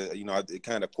 but it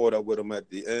kind of caught up with them at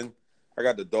the end. I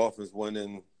got the Dolphins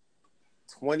winning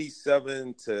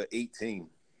 27-18.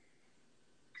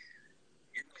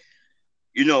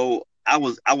 I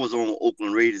was on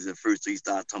Oakland Raiders at first, so he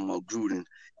started talking about Gruden,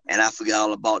 and I forgot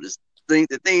all about this thing.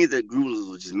 The things that Gruden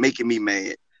was just making me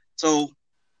mad. So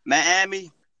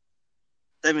Miami,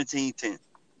 17-10.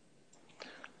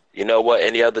 You know what?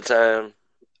 Any other time,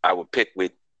 I would pick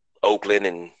with Oakland,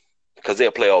 and because they're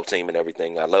a playoff team and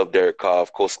everything. I love Derek Carr.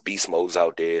 Of course, Beast Mode's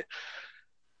out there.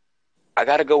 I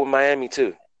got to go with Miami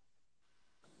too,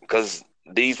 because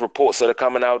these reports that are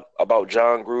coming out about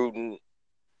John Gruden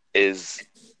is,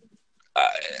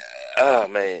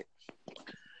 man,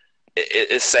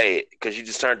 it's sad because you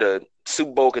just turned a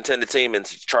Super Bowl contender team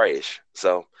into trash.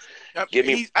 So, give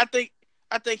me. I think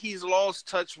he's lost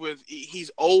touch with.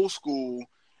 He's old school,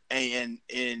 and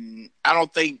I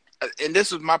don't think. And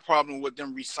this is my problem with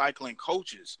them recycling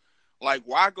coaches. Like,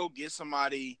 why go get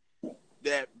somebody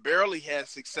that barely had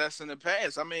success in the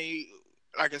past? I mean,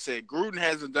 like I said, Gruden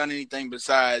hasn't done anything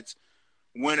besides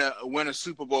win a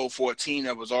Super Bowl for a team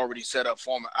that was already set up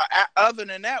for him. Other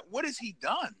than that, what has he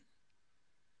done?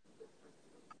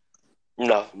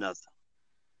 No, nothing.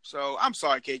 So I'm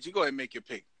sorry, Kate. You go ahead and make your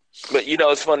pick. But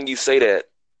it's funny you say that.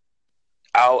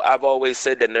 I've always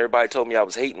said that, and everybody told me I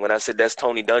was hating when I said that's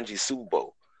Tony Dungy's Super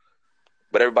Bowl.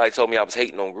 But everybody told me I was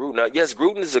hating on Gruden. Now, yes,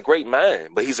 Gruden is a great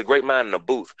mind, but he's a great mind in the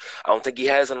booth. I don't think he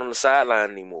has it on the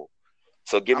sideline anymore.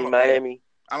 So give me Miami.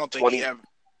 I don't think he ever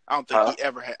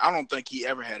had. I don't think he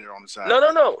ever had it on the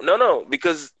sideline. No.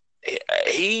 Because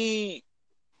he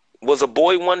was a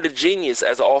boy wonder genius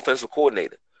as an offensive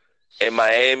coordinator in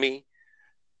Miami.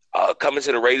 Coming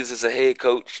to the Raiders as a head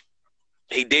coach,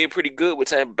 he did pretty good with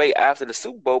Tampa Bay after the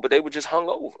Super Bowl, but they were just hung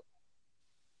over.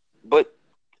 But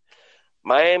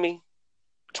Miami,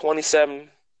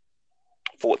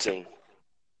 27-14.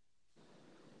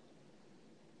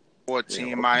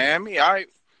 14 Miami. All right.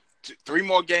 3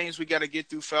 more games we got to get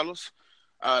through, fellas.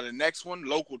 The next one,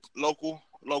 local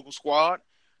squad.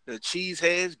 The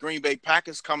Cheeseheads, Green Bay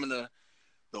Packers coming to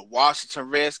the Washington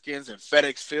Redskins in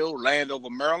FedEx Field, Landover,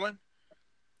 Maryland,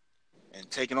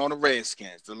 and taking on the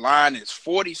Redskins. The line is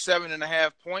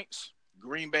 47.5 points.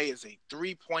 Green Bay is a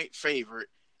 3-point favorite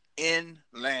in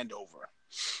Landover.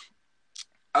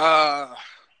 I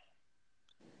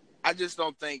just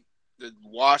don't think the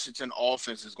Washington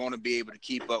offense is going to be able to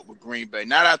keep up with Green Bay.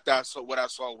 Not after what I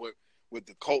saw with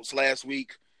the Colts last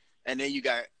week. And then you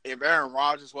got, if Aaron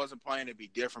Rodgers wasn't playing, it'd be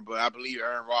different. But I believe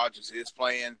Aaron Rodgers is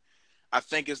playing. I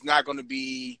think it's not going to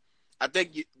be – I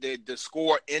think the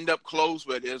score end up close,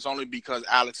 but it's only because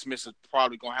Alex Smith is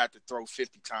probably going to have to throw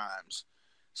 50 times.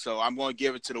 So I'm going to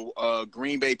give it to the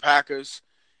Green Bay Packers,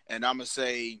 and I'm going to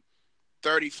say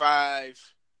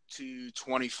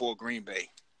 35-24 Green Bay.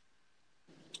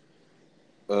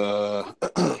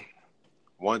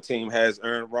 One team has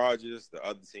Aaron Rodgers. The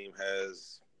other team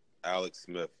has Alex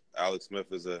Smith. Alex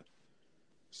Smith is a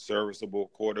serviceable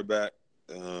quarterback.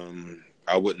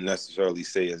 I wouldn't necessarily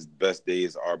say his best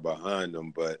days are behind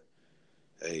him, but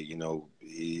hey,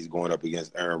 he's going up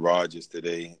against Aaron Rodgers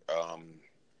today. The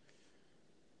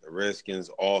Redskins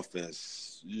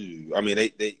offense, I mean,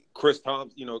 Chris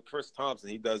Thompson,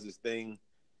 he does his thing.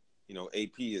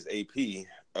 AP is AP.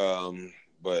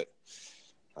 But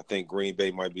I think Green Bay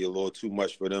might be a little too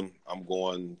much for them. I'm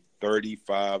going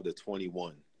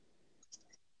 35-21.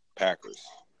 Packers.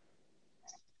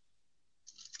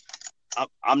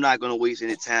 I'm not going to waste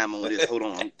any time on this. Hold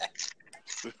on.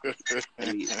 I'm just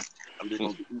going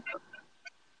to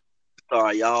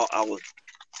sorry, y'all. I was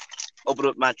open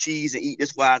up my cheese and eat.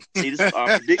 That's why I say this is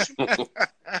our prediction.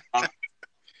 I'm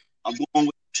going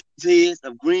with the Cheeseheads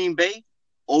of Green Bay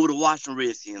over the Washington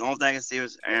Redskins. The only thing I can say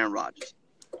is Aaron Rodgers.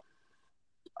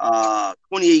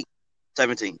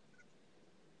 28-17.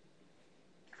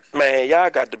 Man, y'all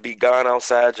got to be gone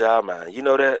outside y'all mind. You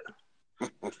know that?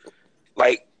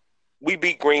 Like, we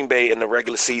beat Green Bay in the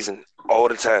regular season all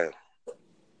the time.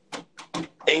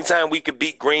 Anytime we could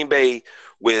beat Green Bay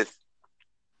with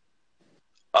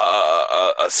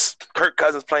Kirk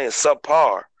Cousins playing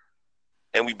subpar,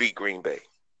 and we beat Green Bay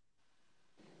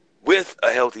with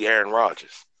a healthy Aaron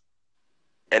Rodgers.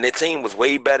 And their team was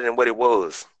way better than what it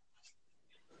was.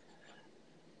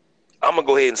 I'm going to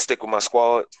go ahead and stick with my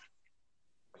squad.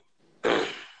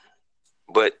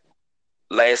 But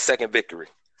last second victory.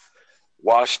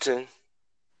 Washington,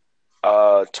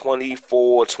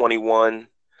 24-21.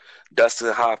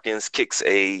 Dustin Hopkins kicks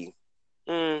a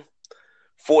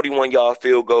 41-yard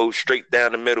field goal straight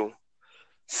down the middle.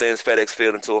 Sends FedEx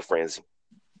Field into a frenzy.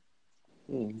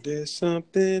 There's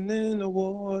something in the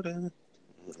water.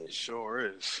 It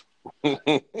sure is.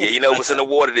 Yeah, you know what's in the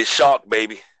water? This shark,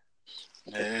 baby.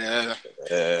 Yeah.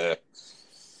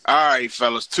 All right,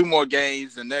 fellas. 2 more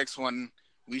games. The next one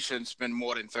we shouldn't spend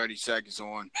more than 30 seconds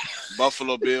on.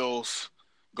 Buffalo Bills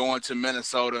going to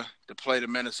Minnesota to play the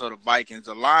Minnesota Vikings.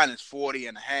 The line is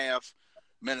 40.5.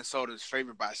 Minnesota is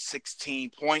favored by 16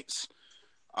 points.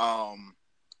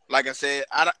 Like I said,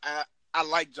 I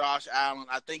like Josh Allen.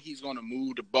 I think he's going to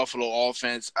move the Buffalo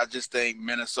offense. I just think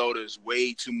Minnesota is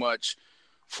way too much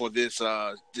for this.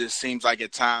 This seems like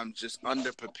at times just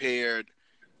underprepared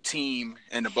team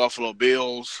in the Buffalo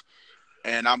Bills.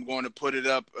 And I'm going to put it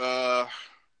up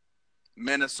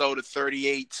Minnesota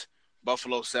 38,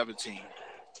 Buffalo 17.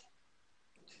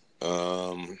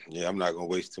 Yeah, I'm not gonna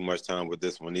waste too much time with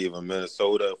this one either.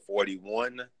 Minnesota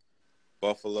 41,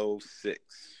 Buffalo 6.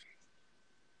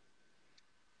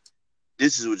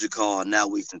 This is what you call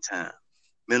not wasting time.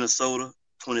 Minnesota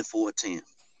 24-10.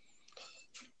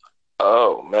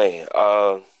 Oh man,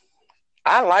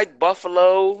 I like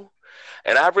Buffalo,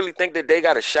 and I really think that they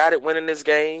got a shot at winning this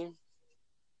game.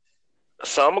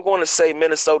 So I'm going to say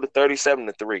Minnesota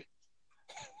 37-3.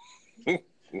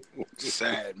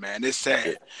 Sad, man. It's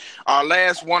sad. Our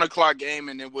last 1 o'clock game,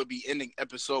 and then we'll be ending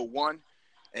episode 1.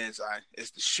 And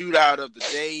it's the shootout of the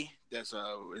day. That's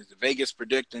is the Vegas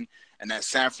predicting, and that's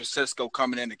San Francisco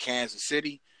coming into Kansas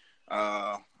City.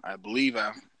 I believe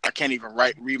I can't even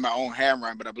read my own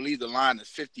handwriting, but I believe the line is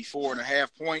 54.5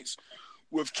 points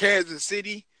with Kansas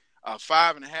City, a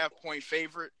 5.5 point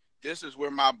favorite. This is where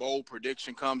my bold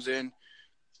prediction comes in.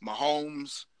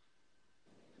 Mahomes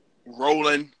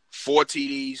rolling 4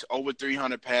 TDs, over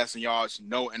 300 passing yards,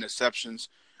 no interceptions.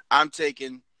 I'm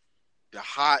taking the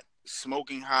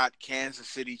smoking hot Kansas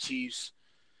City Chiefs.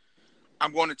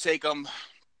 I'm going to take them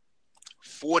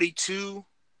 42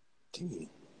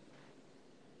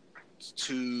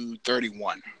 to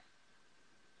 31.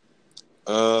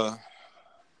 The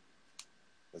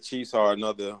Chiefs are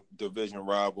another division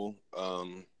rival.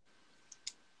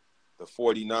 The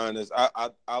 49ers,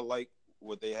 I like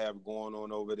what they have going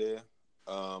on over there.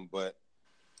 But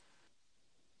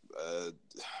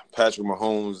Patrick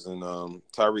Mahomes and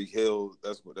Tyreek Hill,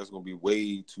 that's going to be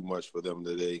way too much for them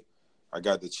today. I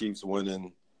got the Chiefs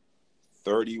winning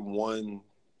 31-17.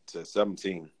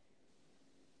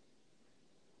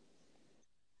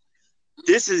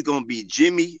 This is going to be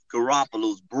Jimmy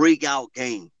Garoppolo's breakout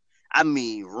game. I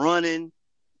mean, running,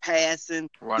 passing,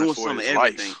 doing some of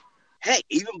everything. Life. Heck,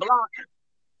 even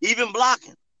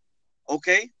blocking.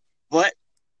 Okay? But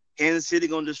Kansas City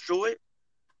going to destroy it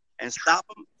and stop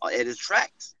him at his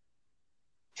tracks.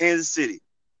 Kansas City,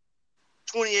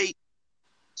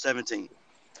 28-17.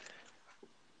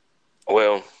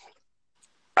 Well,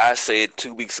 I said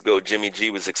 2 weeks ago Jimmy G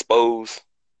was exposed.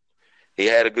 He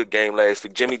had a good game last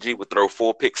week. Jimmy G would throw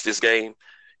 4 picks this game.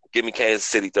 Give me Kansas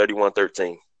City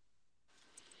 31-13.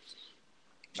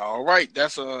 All right,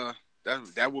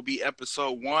 that will be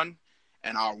episode 1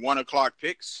 and our 1 o'clock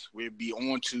picks. We'll be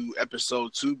on to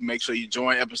episode 2. Make sure you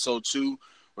join episode 2.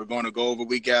 We're going to go over.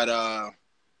 We got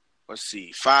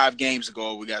 5 games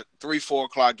ago. We got 3 4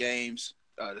 o'clock games,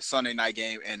 the Sunday night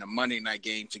game and the Monday night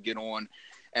game to get on,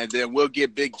 and then we'll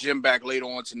get Big Jim back later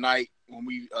on tonight when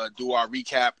we do our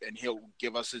recap, and he'll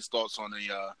give us his thoughts on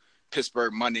the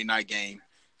Pittsburgh Monday night game.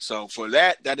 So for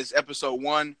that is episode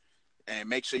 1. And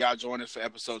make sure y'all join us for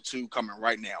episode 2 coming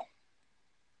right now.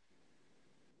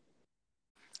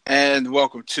 And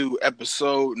welcome to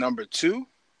episode number 2,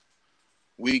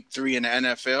 week 3 in the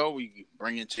NFL. We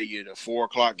bring it to you the 4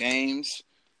 o'clock games,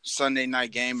 Sunday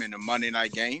night game, and the Monday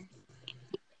night game.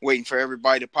 Waiting for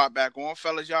everybody to pop back on.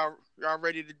 Fellas, y'all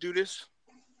ready to do this?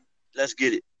 Let's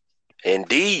get it.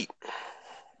 Indeed.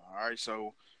 All right,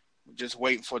 so we're just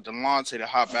waiting for Delonte to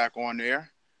hop back on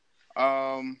there.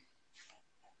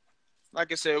 Like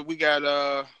I said, we got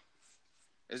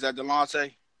is that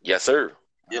Delonte? Yes, sir.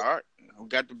 All right. We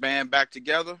got the band back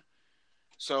together.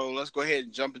 So let's go ahead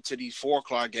and jump into these 4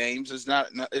 o'clock games.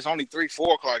 It's only 3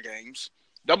 4 o'clock games.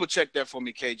 Double check that for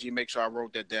me, KG. Make sure I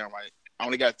wrote that down right. I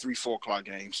only got 3 4 o'clock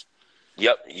games.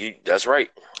 Yep, that's right.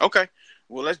 Okay.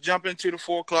 Well, let's jump into the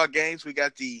 4 o'clock games. We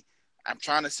got I'm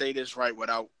trying to say this right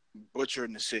without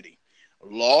butchering the city.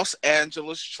 Los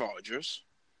Angeles Chargers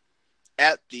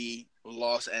at the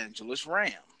Los Angeles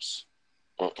Rams.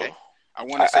 Okay. I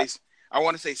want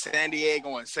to say San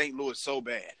Diego and St. Louis so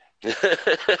bad.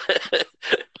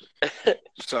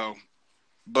 So,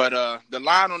 but the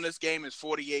line on this game is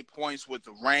 48 points, with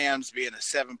the Rams being a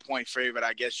 7-point favorite,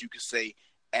 I guess you could say,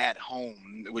 at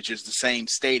home, which is the same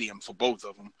stadium for both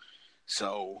of them.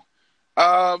 So,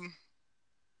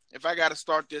 if I got to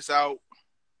start this out,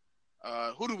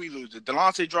 Who do we lose? Did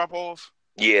Delonte drop off?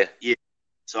 Yeah.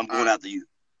 So I'm going after you.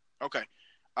 Okay.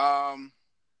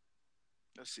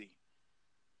 Let's see.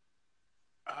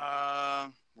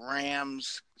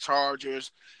 Rams,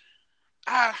 Chargers.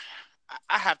 I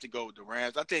have to go with the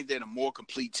Rams. I think they're the more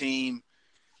complete team.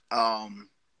 I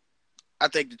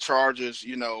think the Chargers,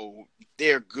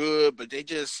 they're good, but they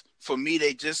just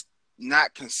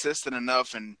not consistent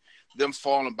enough, and them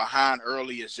falling behind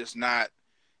early is just not.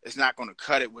 It's not going to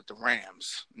cut it with the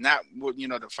Rams. Not what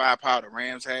the firepower the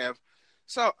Rams have.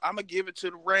 So I'm gonna give it to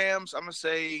the Rams. I'm gonna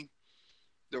say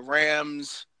the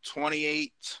Rams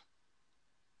 28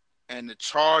 and the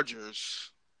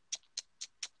Chargers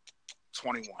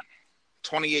 21.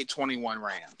 28-21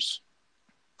 Rams.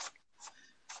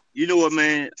 You know what,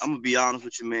 man? I'm gonna be honest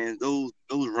with you, man. Those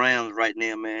Rams right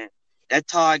now, man. That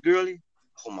Todd Gurley,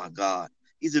 oh my God,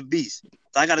 he's a beast.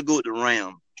 So I got to go with the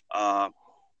Rams.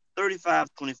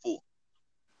 35-24.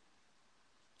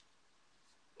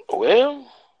 Well,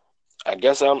 I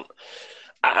guess I'm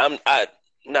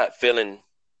not feeling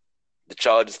the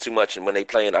Chargers too much when they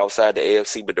playing outside the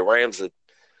AFC, but the Rams are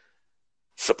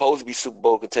supposed to be Super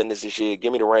Bowl contenders this year.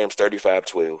 Give me the Rams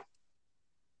 35-12.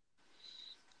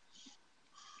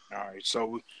 All right, so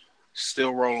we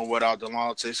still rolling without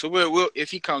Delonte. So we'll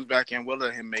if he comes back in, we'll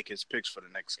let him make his picks for the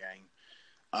next game.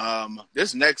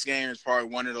 This next game is probably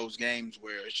one of those games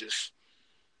where it's just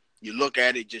you look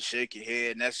at it, just shake your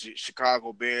head, and that's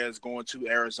Chicago Bears going to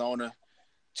Arizona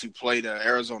to play the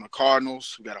Arizona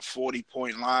Cardinals. We got a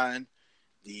 40-point line.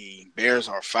 The Bears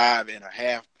are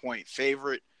 5.5-point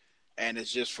favorite, and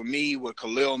it's just for me with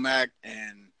Khalil Mack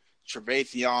and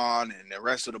Trevathan and the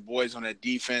rest of the boys on that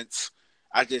defense.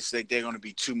 I just think they're going to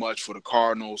be too much for the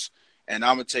Cardinals, and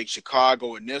I'm going to take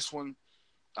Chicago in this one.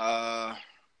 I'm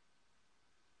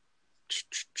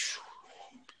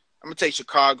going to take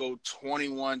Chicago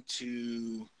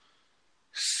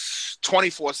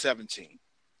 24-17.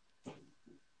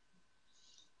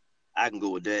 I can go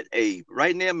with that. Hey,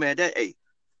 right now, man,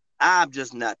 I'm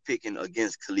just not picking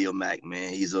against Khalil Mack,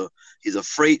 man. He's a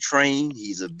freight train.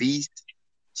 He's a beast.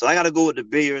 So I got to go with the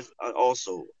Bears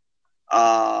also.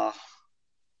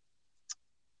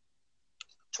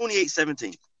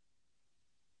 28-17.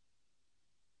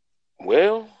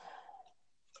 Well,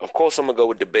 of course I'm gonna go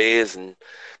with the Bears and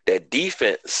that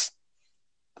defense.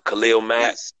 Khalil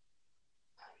Mack. Yes.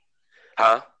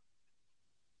 Huh?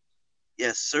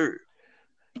 Yes, sir.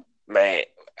 Man,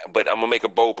 but I'm gonna make a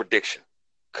bold prediction.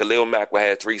 Khalil Mack will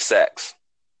have 3 sacks.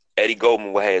 Eddie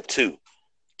Goldman will have 2.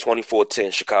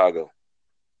 24-10 Chicago.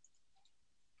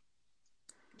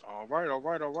 All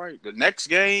right. The next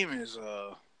game is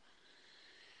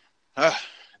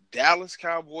Dallas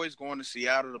Cowboys going to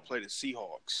Seattle to play the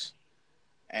Seahawks.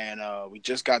 And we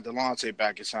just got Delonte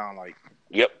back, it sounds like.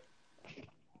 Yep.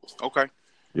 Okay.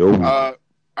 Yo.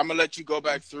 I'm going to let you go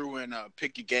back through and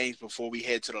pick your games before we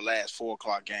head to the last 4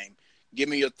 o'clock game. Give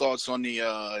me your thoughts on the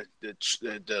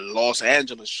Los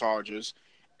Angeles Chargers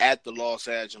at the Los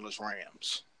Angeles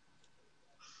Rams.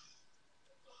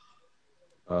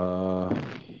 I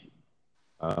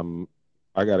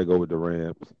got to go with the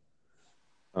Rams.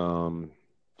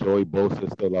 Joey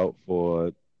Bosa's still out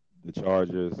for the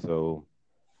Chargers, so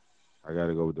I got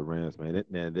to go with the Rams, man.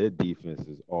 Their defense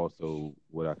is also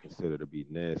what I consider to be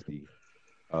nasty.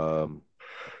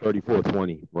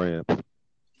 34-20 Rams.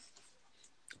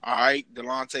 All right,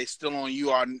 Delonte, still on you.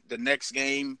 The next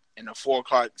game in the 4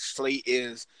 o'clock slate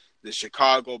is the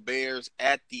Chicago Bears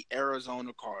at the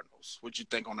Arizona Cardinals. What you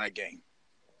think on that game?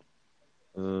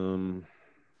 I'm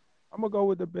gonna go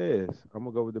with the Bears.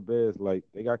 Like,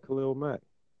 they got Khalil Mack,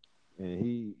 and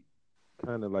he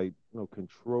kind of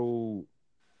control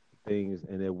things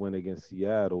in their win against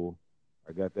Seattle.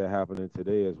 I got that happening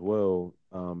today as well.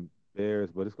 Bears,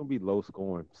 but it's gonna be low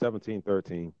scoring,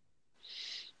 17-13.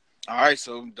 All right,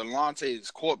 so Delonte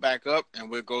is caught back up, and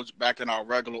we'll go back in our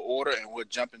regular order, and we'll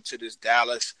jump into this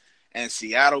Dallas and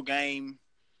Seattle game.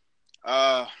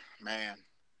 Man,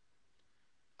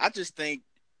 I just think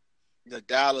the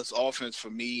Dallas offense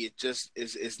for me, it just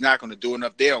is not going to do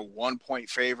enough. They're a 1-point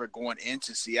favorite going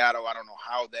into Seattle. I don't know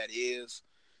how that is,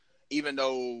 even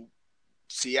though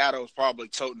Seattle is probably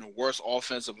toting the worst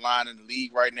offensive line in the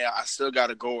league right now. I still got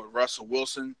to go with Russell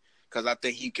Wilson because I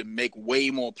think he can make way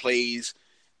more plays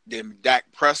than Dak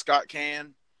Prescott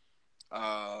can.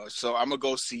 So I'm gonna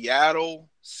go Seattle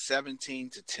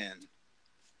 17-10.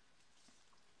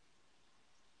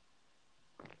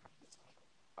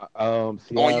 Seattle,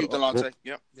 on you, Delonte.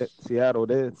 Yep. Seattle,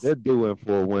 they're due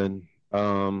for a win.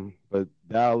 But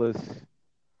Dallas,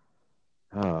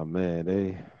 oh man,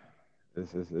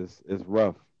 it's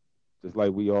rough. Just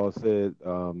like we all said,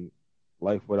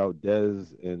 life without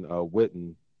Dez and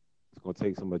Witten, it's gonna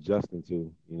take some adjusting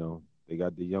to. They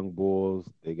got the young bulls,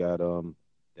 they got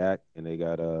Dak, and they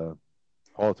got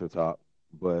Halter Top,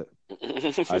 but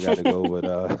I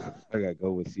gotta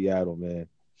go with Seattle, man.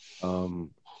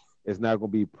 It's not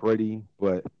gonna be pretty,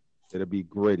 but it'll be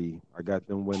gritty. I got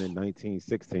them winning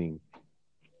 19-16.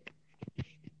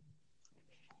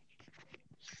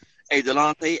 Hey,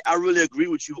 Delonte, I really agree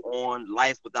with you on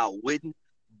life without Witten,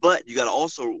 but you got to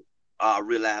also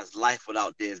realize life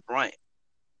without Dez Bryant.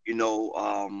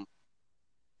 The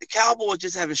Cowboys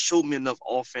just haven't showed me enough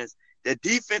offense. Their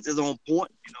defense is on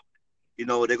point. They're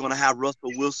going to have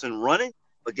Russell Wilson running,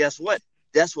 but guess what?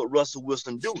 That's what Russell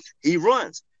Wilson do. He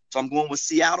runs. So I'm going with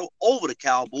Seattle over the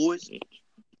Cowboys.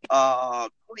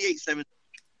 28-17.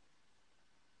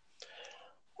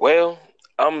 Well,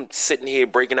 I'm sitting here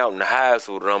breaking out in the highs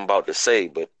with what I'm about to say,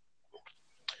 but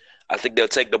I think they'll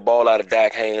take the ball out of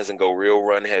Dak's hands and go real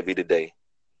run heavy today.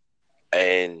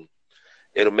 And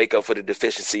it'll make up for the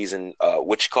deficiencies in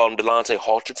what you call him, Delonte,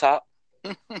 halter top.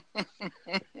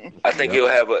 I think he'll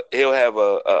have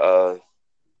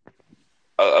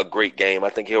a great game.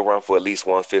 I think he'll run for at least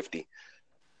 150.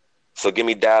 So give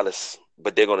me Dallas,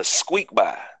 but they're going to squeak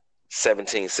by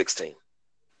 17-16.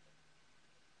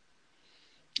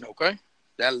 Okay.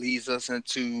 That leads us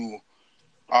into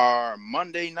our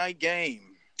Monday night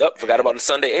game. Oh, forgot about the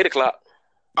Sunday 8 o'clock.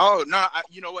 Oh, no.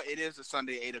 You know what? It is a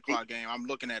Sunday 8 o'clock game. I'm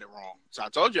looking at it wrong. So I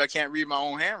told you I can't read my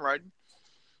own handwriting.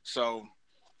 So.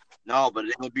 No, but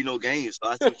there's going to be no games. So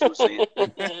I see what you're saying.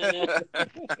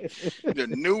 The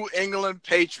New England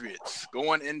Patriots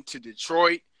going into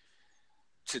Detroit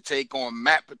to take on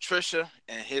Matt Patricia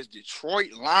and his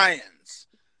Detroit Lions.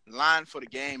 Line for the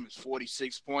game is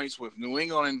 46 points with New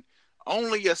England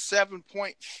only a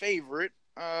 7-point favorite.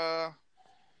 I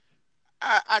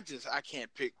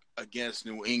can't pick against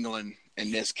New England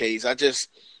in this case. I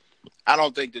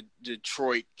don't think that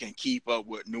Detroit can keep up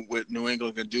with New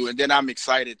England can do. And then I'm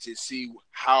excited to see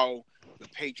how the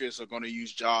Patriots are going to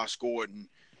use Josh Gordon.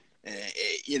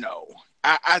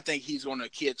 I think he's going to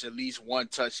catch at least one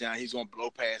touchdown. He's going to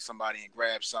blow past somebody and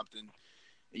grab something.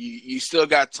 You still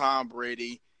got Tom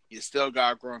Brady. You still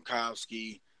got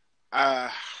Gronkowski.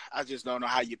 I just don't know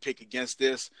how you pick against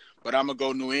this, but I'm going to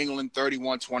go New England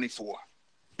 31-24.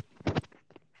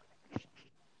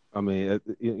 I mean,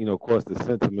 of course, the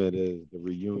sentiment is the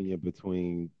reunion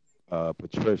between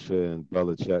Patricia and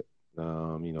Belichick. He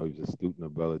was a student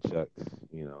of Belichick's.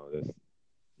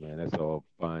 That's all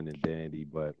fine and dandy,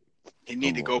 but he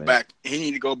need to go back. He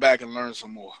need to go back and learn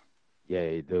some more. Yeah,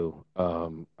 he do.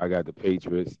 I got the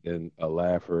Patriots and a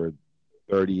laugher,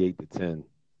 38-10.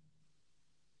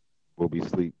 We'll be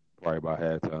asleep probably by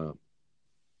halftime.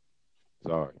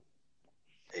 Sorry.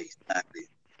 Exactly.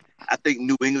 I think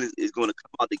New England is going to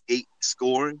come out the gate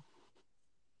scoring,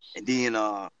 and then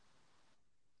Lions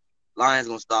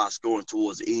going to start scoring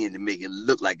towards the end to make it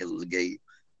look like it was a game.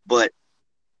 But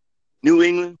New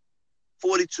England,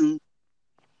 42-21.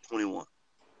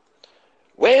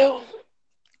 Well,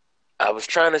 I was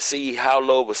trying to see how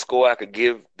low of a score I could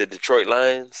give the Detroit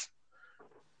Lions,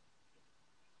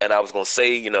 and I was going to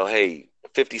say, hey,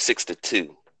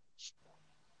 56-2.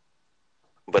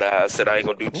 But I said I ain't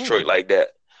going to do Detroit like that.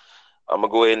 I'm going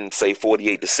to go ahead and say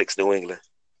 48-6 New England.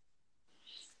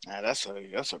 Now, that's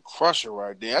a crusher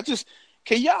right there.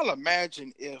 Can y'all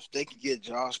imagine if they could get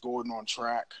Josh Gordon on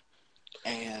track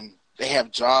and they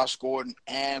have Josh Gordon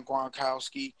and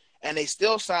Gronkowski and they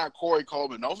still sign Corey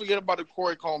Coleman. Don't forget about the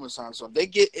Corey Coleman sign. So if they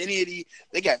get any of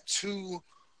they got two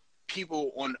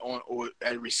people on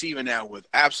receiving now with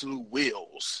absolute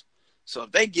wheels. So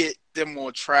if they get them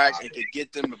on track and could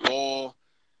get them the ball,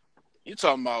 you're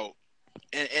talking about,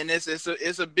 and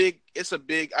it's a big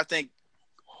I think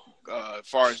as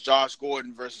far as Josh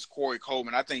Gordon versus Corey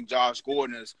Coleman, I think Josh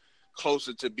Gordon is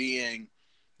closer to being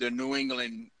the New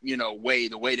England, the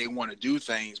way they want to do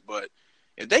things. But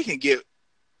if they can get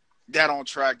that on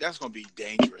track, that's going to be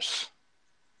dangerous.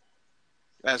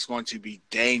 That's going to be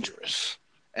dangerous.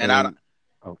 And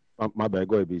my bad.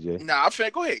 Go ahead, BJ. Nah,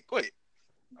 go ahead.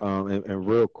 And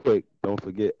real quick, don't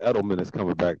forget Edelman is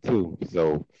coming back too.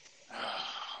 So,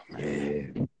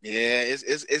 yeah,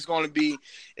 it's going to be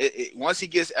once he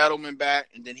gets Edelman back,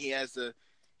 and then he has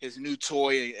his new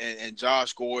toy and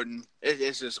Josh Gordon.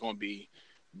 It's just going to be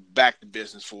back to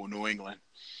business for New England.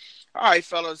 All right,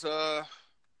 fellas.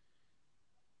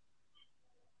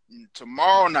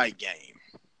 Tomorrow night game,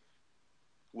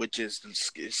 which is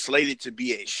slated to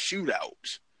be a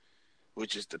shootout,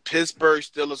 which is the Pittsburgh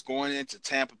Steelers going into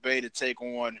Tampa Bay to take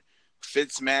on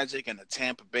Fitzmagic and the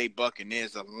Tampa Bay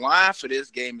Buccaneers. The line for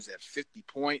this game is at 50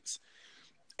 points.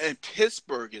 And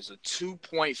Pittsburgh is a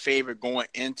 2-point favorite going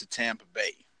into Tampa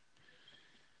Bay.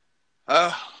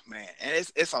 Oh, man. And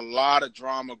it's a lot of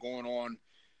drama going on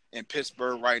in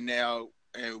Pittsburgh right now.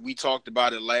 And we talked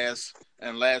about it last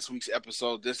week's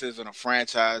episode. This isn't a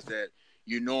franchise that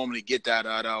you normally get that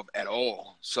out of at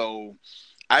all. So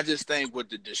I just think with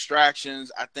the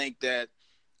distractions, I think that,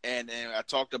 and I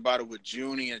talked about it with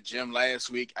Junie and Jim last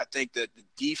week, I think that the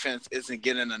defense isn't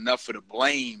getting enough of the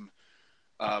blame.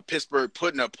 Pittsburgh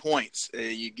putting up points.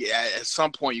 At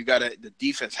some point, the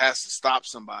defense has to stop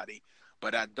somebody.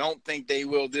 But I don't think they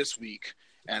will this week.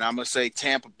 And I'm going to say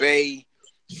Tampa Bay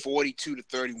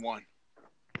 42-31.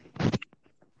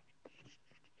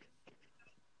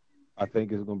 I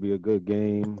think it's going to be a good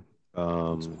game.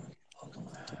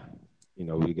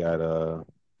 We got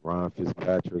Ron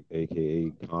Fitzpatrick,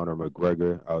 a.k.a. Conor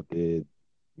McGregor, out there,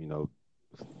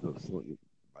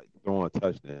 like throwing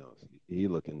touchdowns. He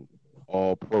looking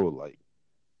all pro-like.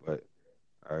 But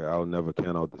I'll never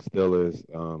count out the Steelers.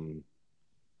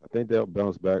 I think they'll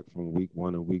bounce back from week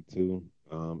 1 and week 2.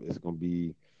 It's gonna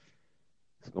be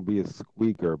a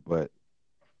squeaker, but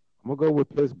I'm gonna go with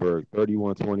Pittsburgh,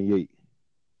 31-28.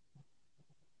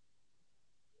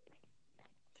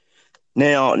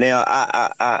 Now,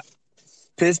 I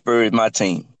Pittsburgh is my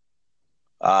team.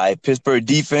 Pittsburgh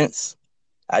defense,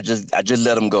 I just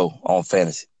let them go on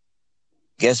fantasy.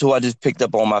 Guess who I just picked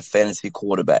up on my fantasy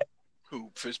quarterback?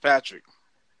 Who? Fitzpatrick.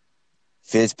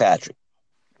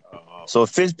 So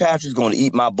Fitzpatrick's going to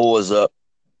eat my boys up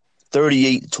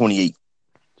 38-28.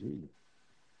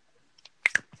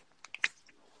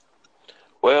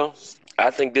 Well,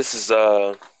 I think this is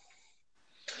where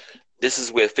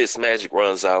Fitzmagic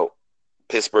runs out.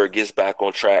 Pittsburgh gets back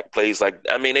on track, plays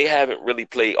they haven't really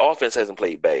played. Offense hasn't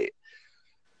played bad.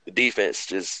 The defense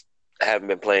just haven't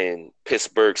been playing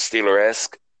Pittsburgh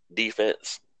Steeler-esque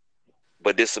defense.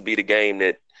 But this will be the game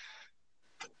that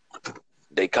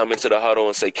they come into the huddle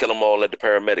and say, kill them all, let the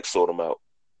paramedics sort them out.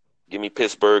 Give me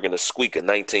Pittsburgh and a squeak of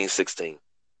 19-16.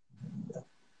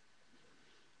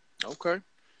 Okay.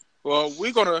 Well,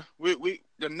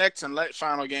 the next and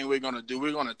final game we're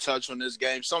gonna touch on this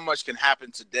game. So much can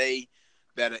happen today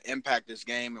that'll impact this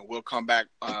game, and we'll come back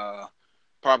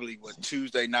probably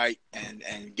Tuesday night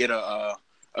and get a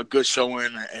good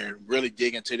showing and really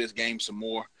dig into this game some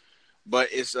more. But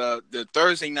it's the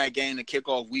Thursday night game to kick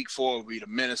off week 4 will be the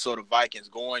Minnesota Vikings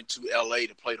going to LA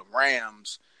to play the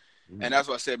Rams. Mm-hmm. And that's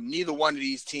what I said. Neither one of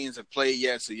these teams have played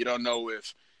yet, so you don't know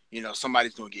if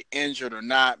somebody's going to get injured or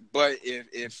not. But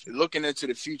if looking into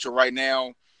the future right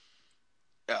now,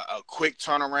 a quick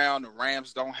turnaround, the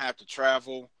Rams don't have to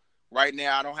travel. Right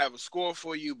now, I don't have a score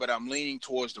for you, but I'm leaning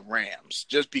towards the Rams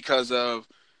just because of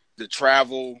the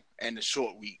travel and the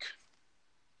short week.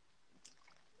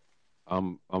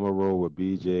 I'm gonna roll with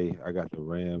BJ. I got the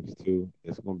Rams too.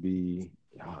 It's gonna be.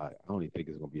 I don't even think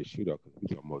it's gonna be a shootout because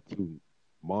we're talking about 2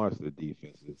 monster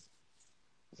defenses.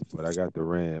 But I got the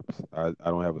Rams. I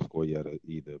don't have a score yet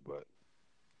either, but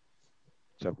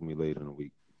check with me later in the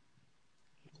week.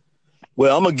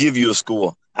 Well, I'm going to give you a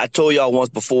score. I told y'all once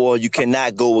before, you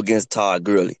cannot go against Todd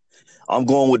Gurley. I'm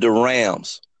going with the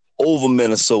Rams over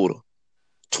Minnesota.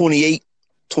 28-24.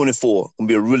 Going to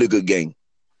be a really good game.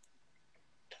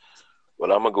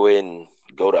 Well, I'm going to go ahead and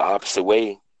go the opposite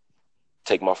way.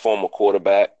 Take my former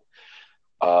quarterback.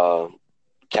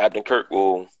 Captain Kirk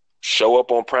will show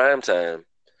up on primetime,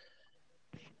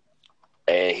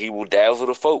 and he will dazzle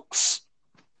the folks.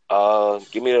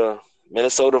 Give me the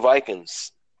Minnesota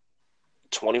Vikings,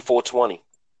 24-20.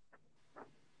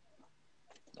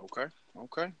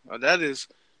 Okay.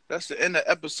 That's the end of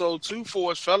episode 2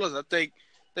 for us, fellas. I think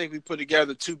we put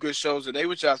together 2 good shows today.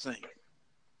 What y'all think?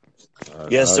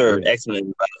 Yes, sir.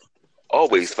 Excellent.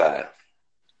 Always fine.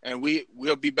 And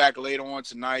we'll be back later on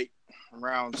tonight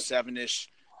around 7-ish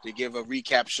to give a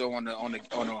recap show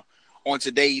on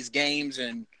today's games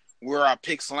and where our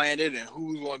picks landed and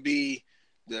who's going to be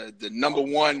the number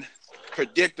 1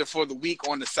 predictor for the week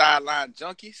on the Sideline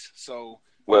Junkies. So,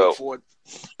 well,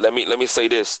 let me say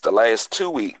this: the last 2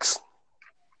 weeks,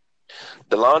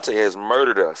 Delonte has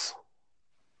murdered us,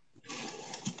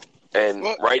 and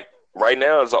right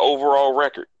now is the overall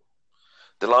record.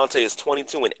 Delonte is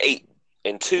 22-8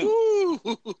 and 2.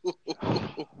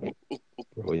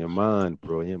 Brilliant mind.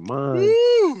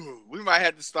 Ooh, we might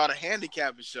have to start a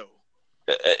handicapping show.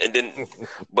 And then,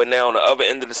 but now on the other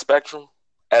end of the spectrum,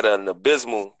 at an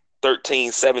abysmal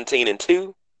 13-17 and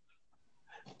 2,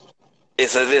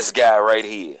 it's this guy right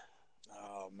here.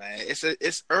 Oh man,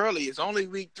 it's early. It's only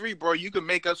week 3, bro. You can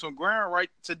make up some ground right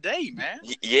today, man.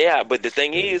 Yeah, but the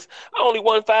thing is, I only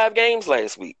won 5 games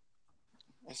last week.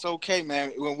 It's okay,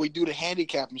 man. When we do the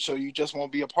handicapping show, you just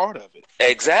won't be a part of it.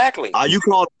 Exactly. Are you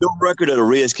calling your record or the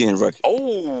Redskins record?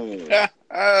 Oh.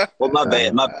 Well, my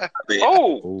bad. Oh.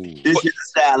 Oh, This is the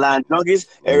Sideline Junkies.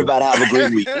 Everybody have a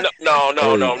great week.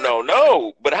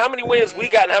 No. But how many wins we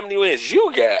got and how many wins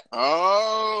you got?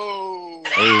 Oh.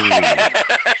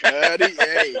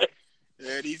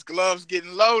 These gloves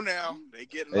getting low now. They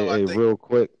getting low. hey, I think. real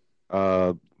quick,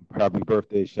 happy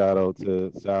birthday shout out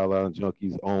to Sideline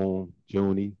Junkies own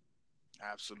Junie.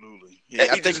 Absolutely. Yeah, I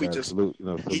think just- we just Salute,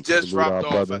 he just salute dropped our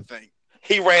off. brother. I think.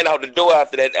 He ran out the door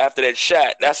after that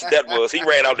shot. That's what that was. He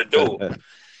ran out the door. Well,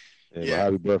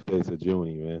 happy birthday to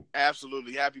Junie, man.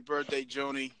 Absolutely. Happy birthday,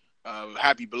 Junie.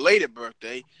 Happy belated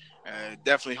birthday.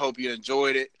 Definitely hope you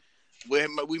enjoyed it.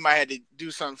 We might have to do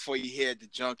something for you here at the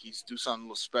Junkies. Do something a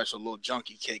little special, a little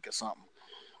junkie cake or something.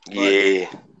 But, Yeah.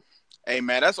 hey,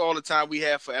 man, that's all the time we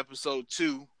have for episode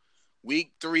 2.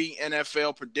 Week 3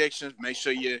 NFL predictions. Make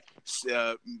sure you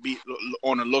be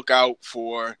on the lookout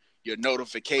for your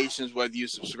notifications, whether you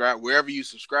subscribe, wherever you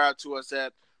subscribe to us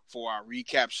at, for our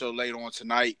recap show later on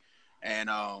tonight. And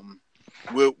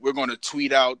we're going to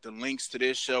tweet out the links to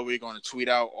this show. We're going to tweet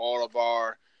out all of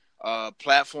our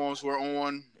platforms we're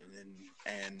on.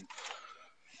 And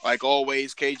like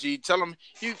always, KG, tell them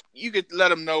you could let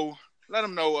them know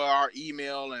our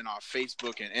email and our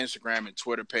Facebook and Instagram and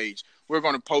Twitter page. We're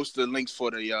going to post the links for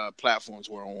the platforms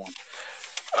we're on.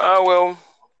 Well,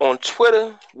 on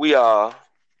Twitter, we are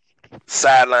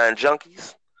Sideline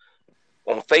Junkies.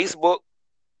 On Facebook,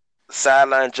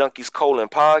 Sideline Junkies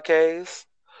 :podcast.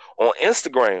 On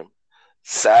Instagram,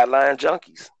 Sideline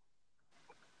Junkies.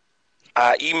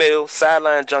 Our email,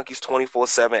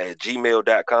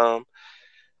 sidelinejunkies247@gmail.com.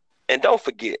 And don't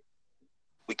forget,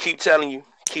 we keep telling you,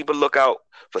 keep a lookout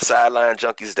for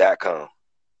sidelinejunkies.com.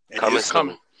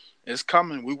 It's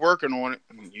coming. We're working on it.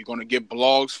 You're going to get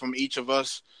blogs from each of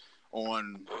us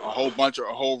on a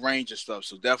whole range of stuff.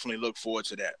 So definitely look forward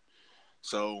to that.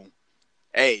 So,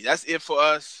 hey, that's it for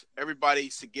us. Everybody,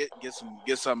 to get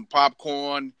some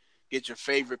popcorn, get your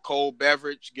favorite cold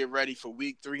beverage, get ready for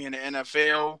week 3 in the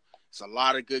NFL. It's a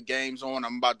lot of good games on.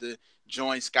 I'm about to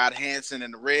join Scott Hansen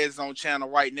in the Red Zone channel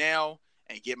right now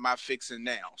and get my fix in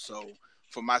now. So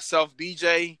for myself,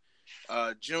 BJ,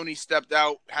 Junie stepped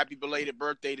out. Happy belated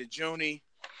birthday to Junie.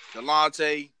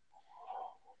 Delonte,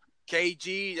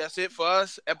 KG, that's it for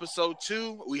us. Episode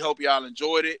 2. We hope y'all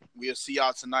enjoyed it. We'll see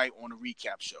y'all tonight on the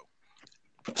recap show.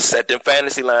 Set them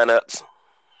fantasy lineups.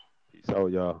 Peace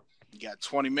out, y'all. You got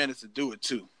 20 minutes to do it,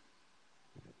 too.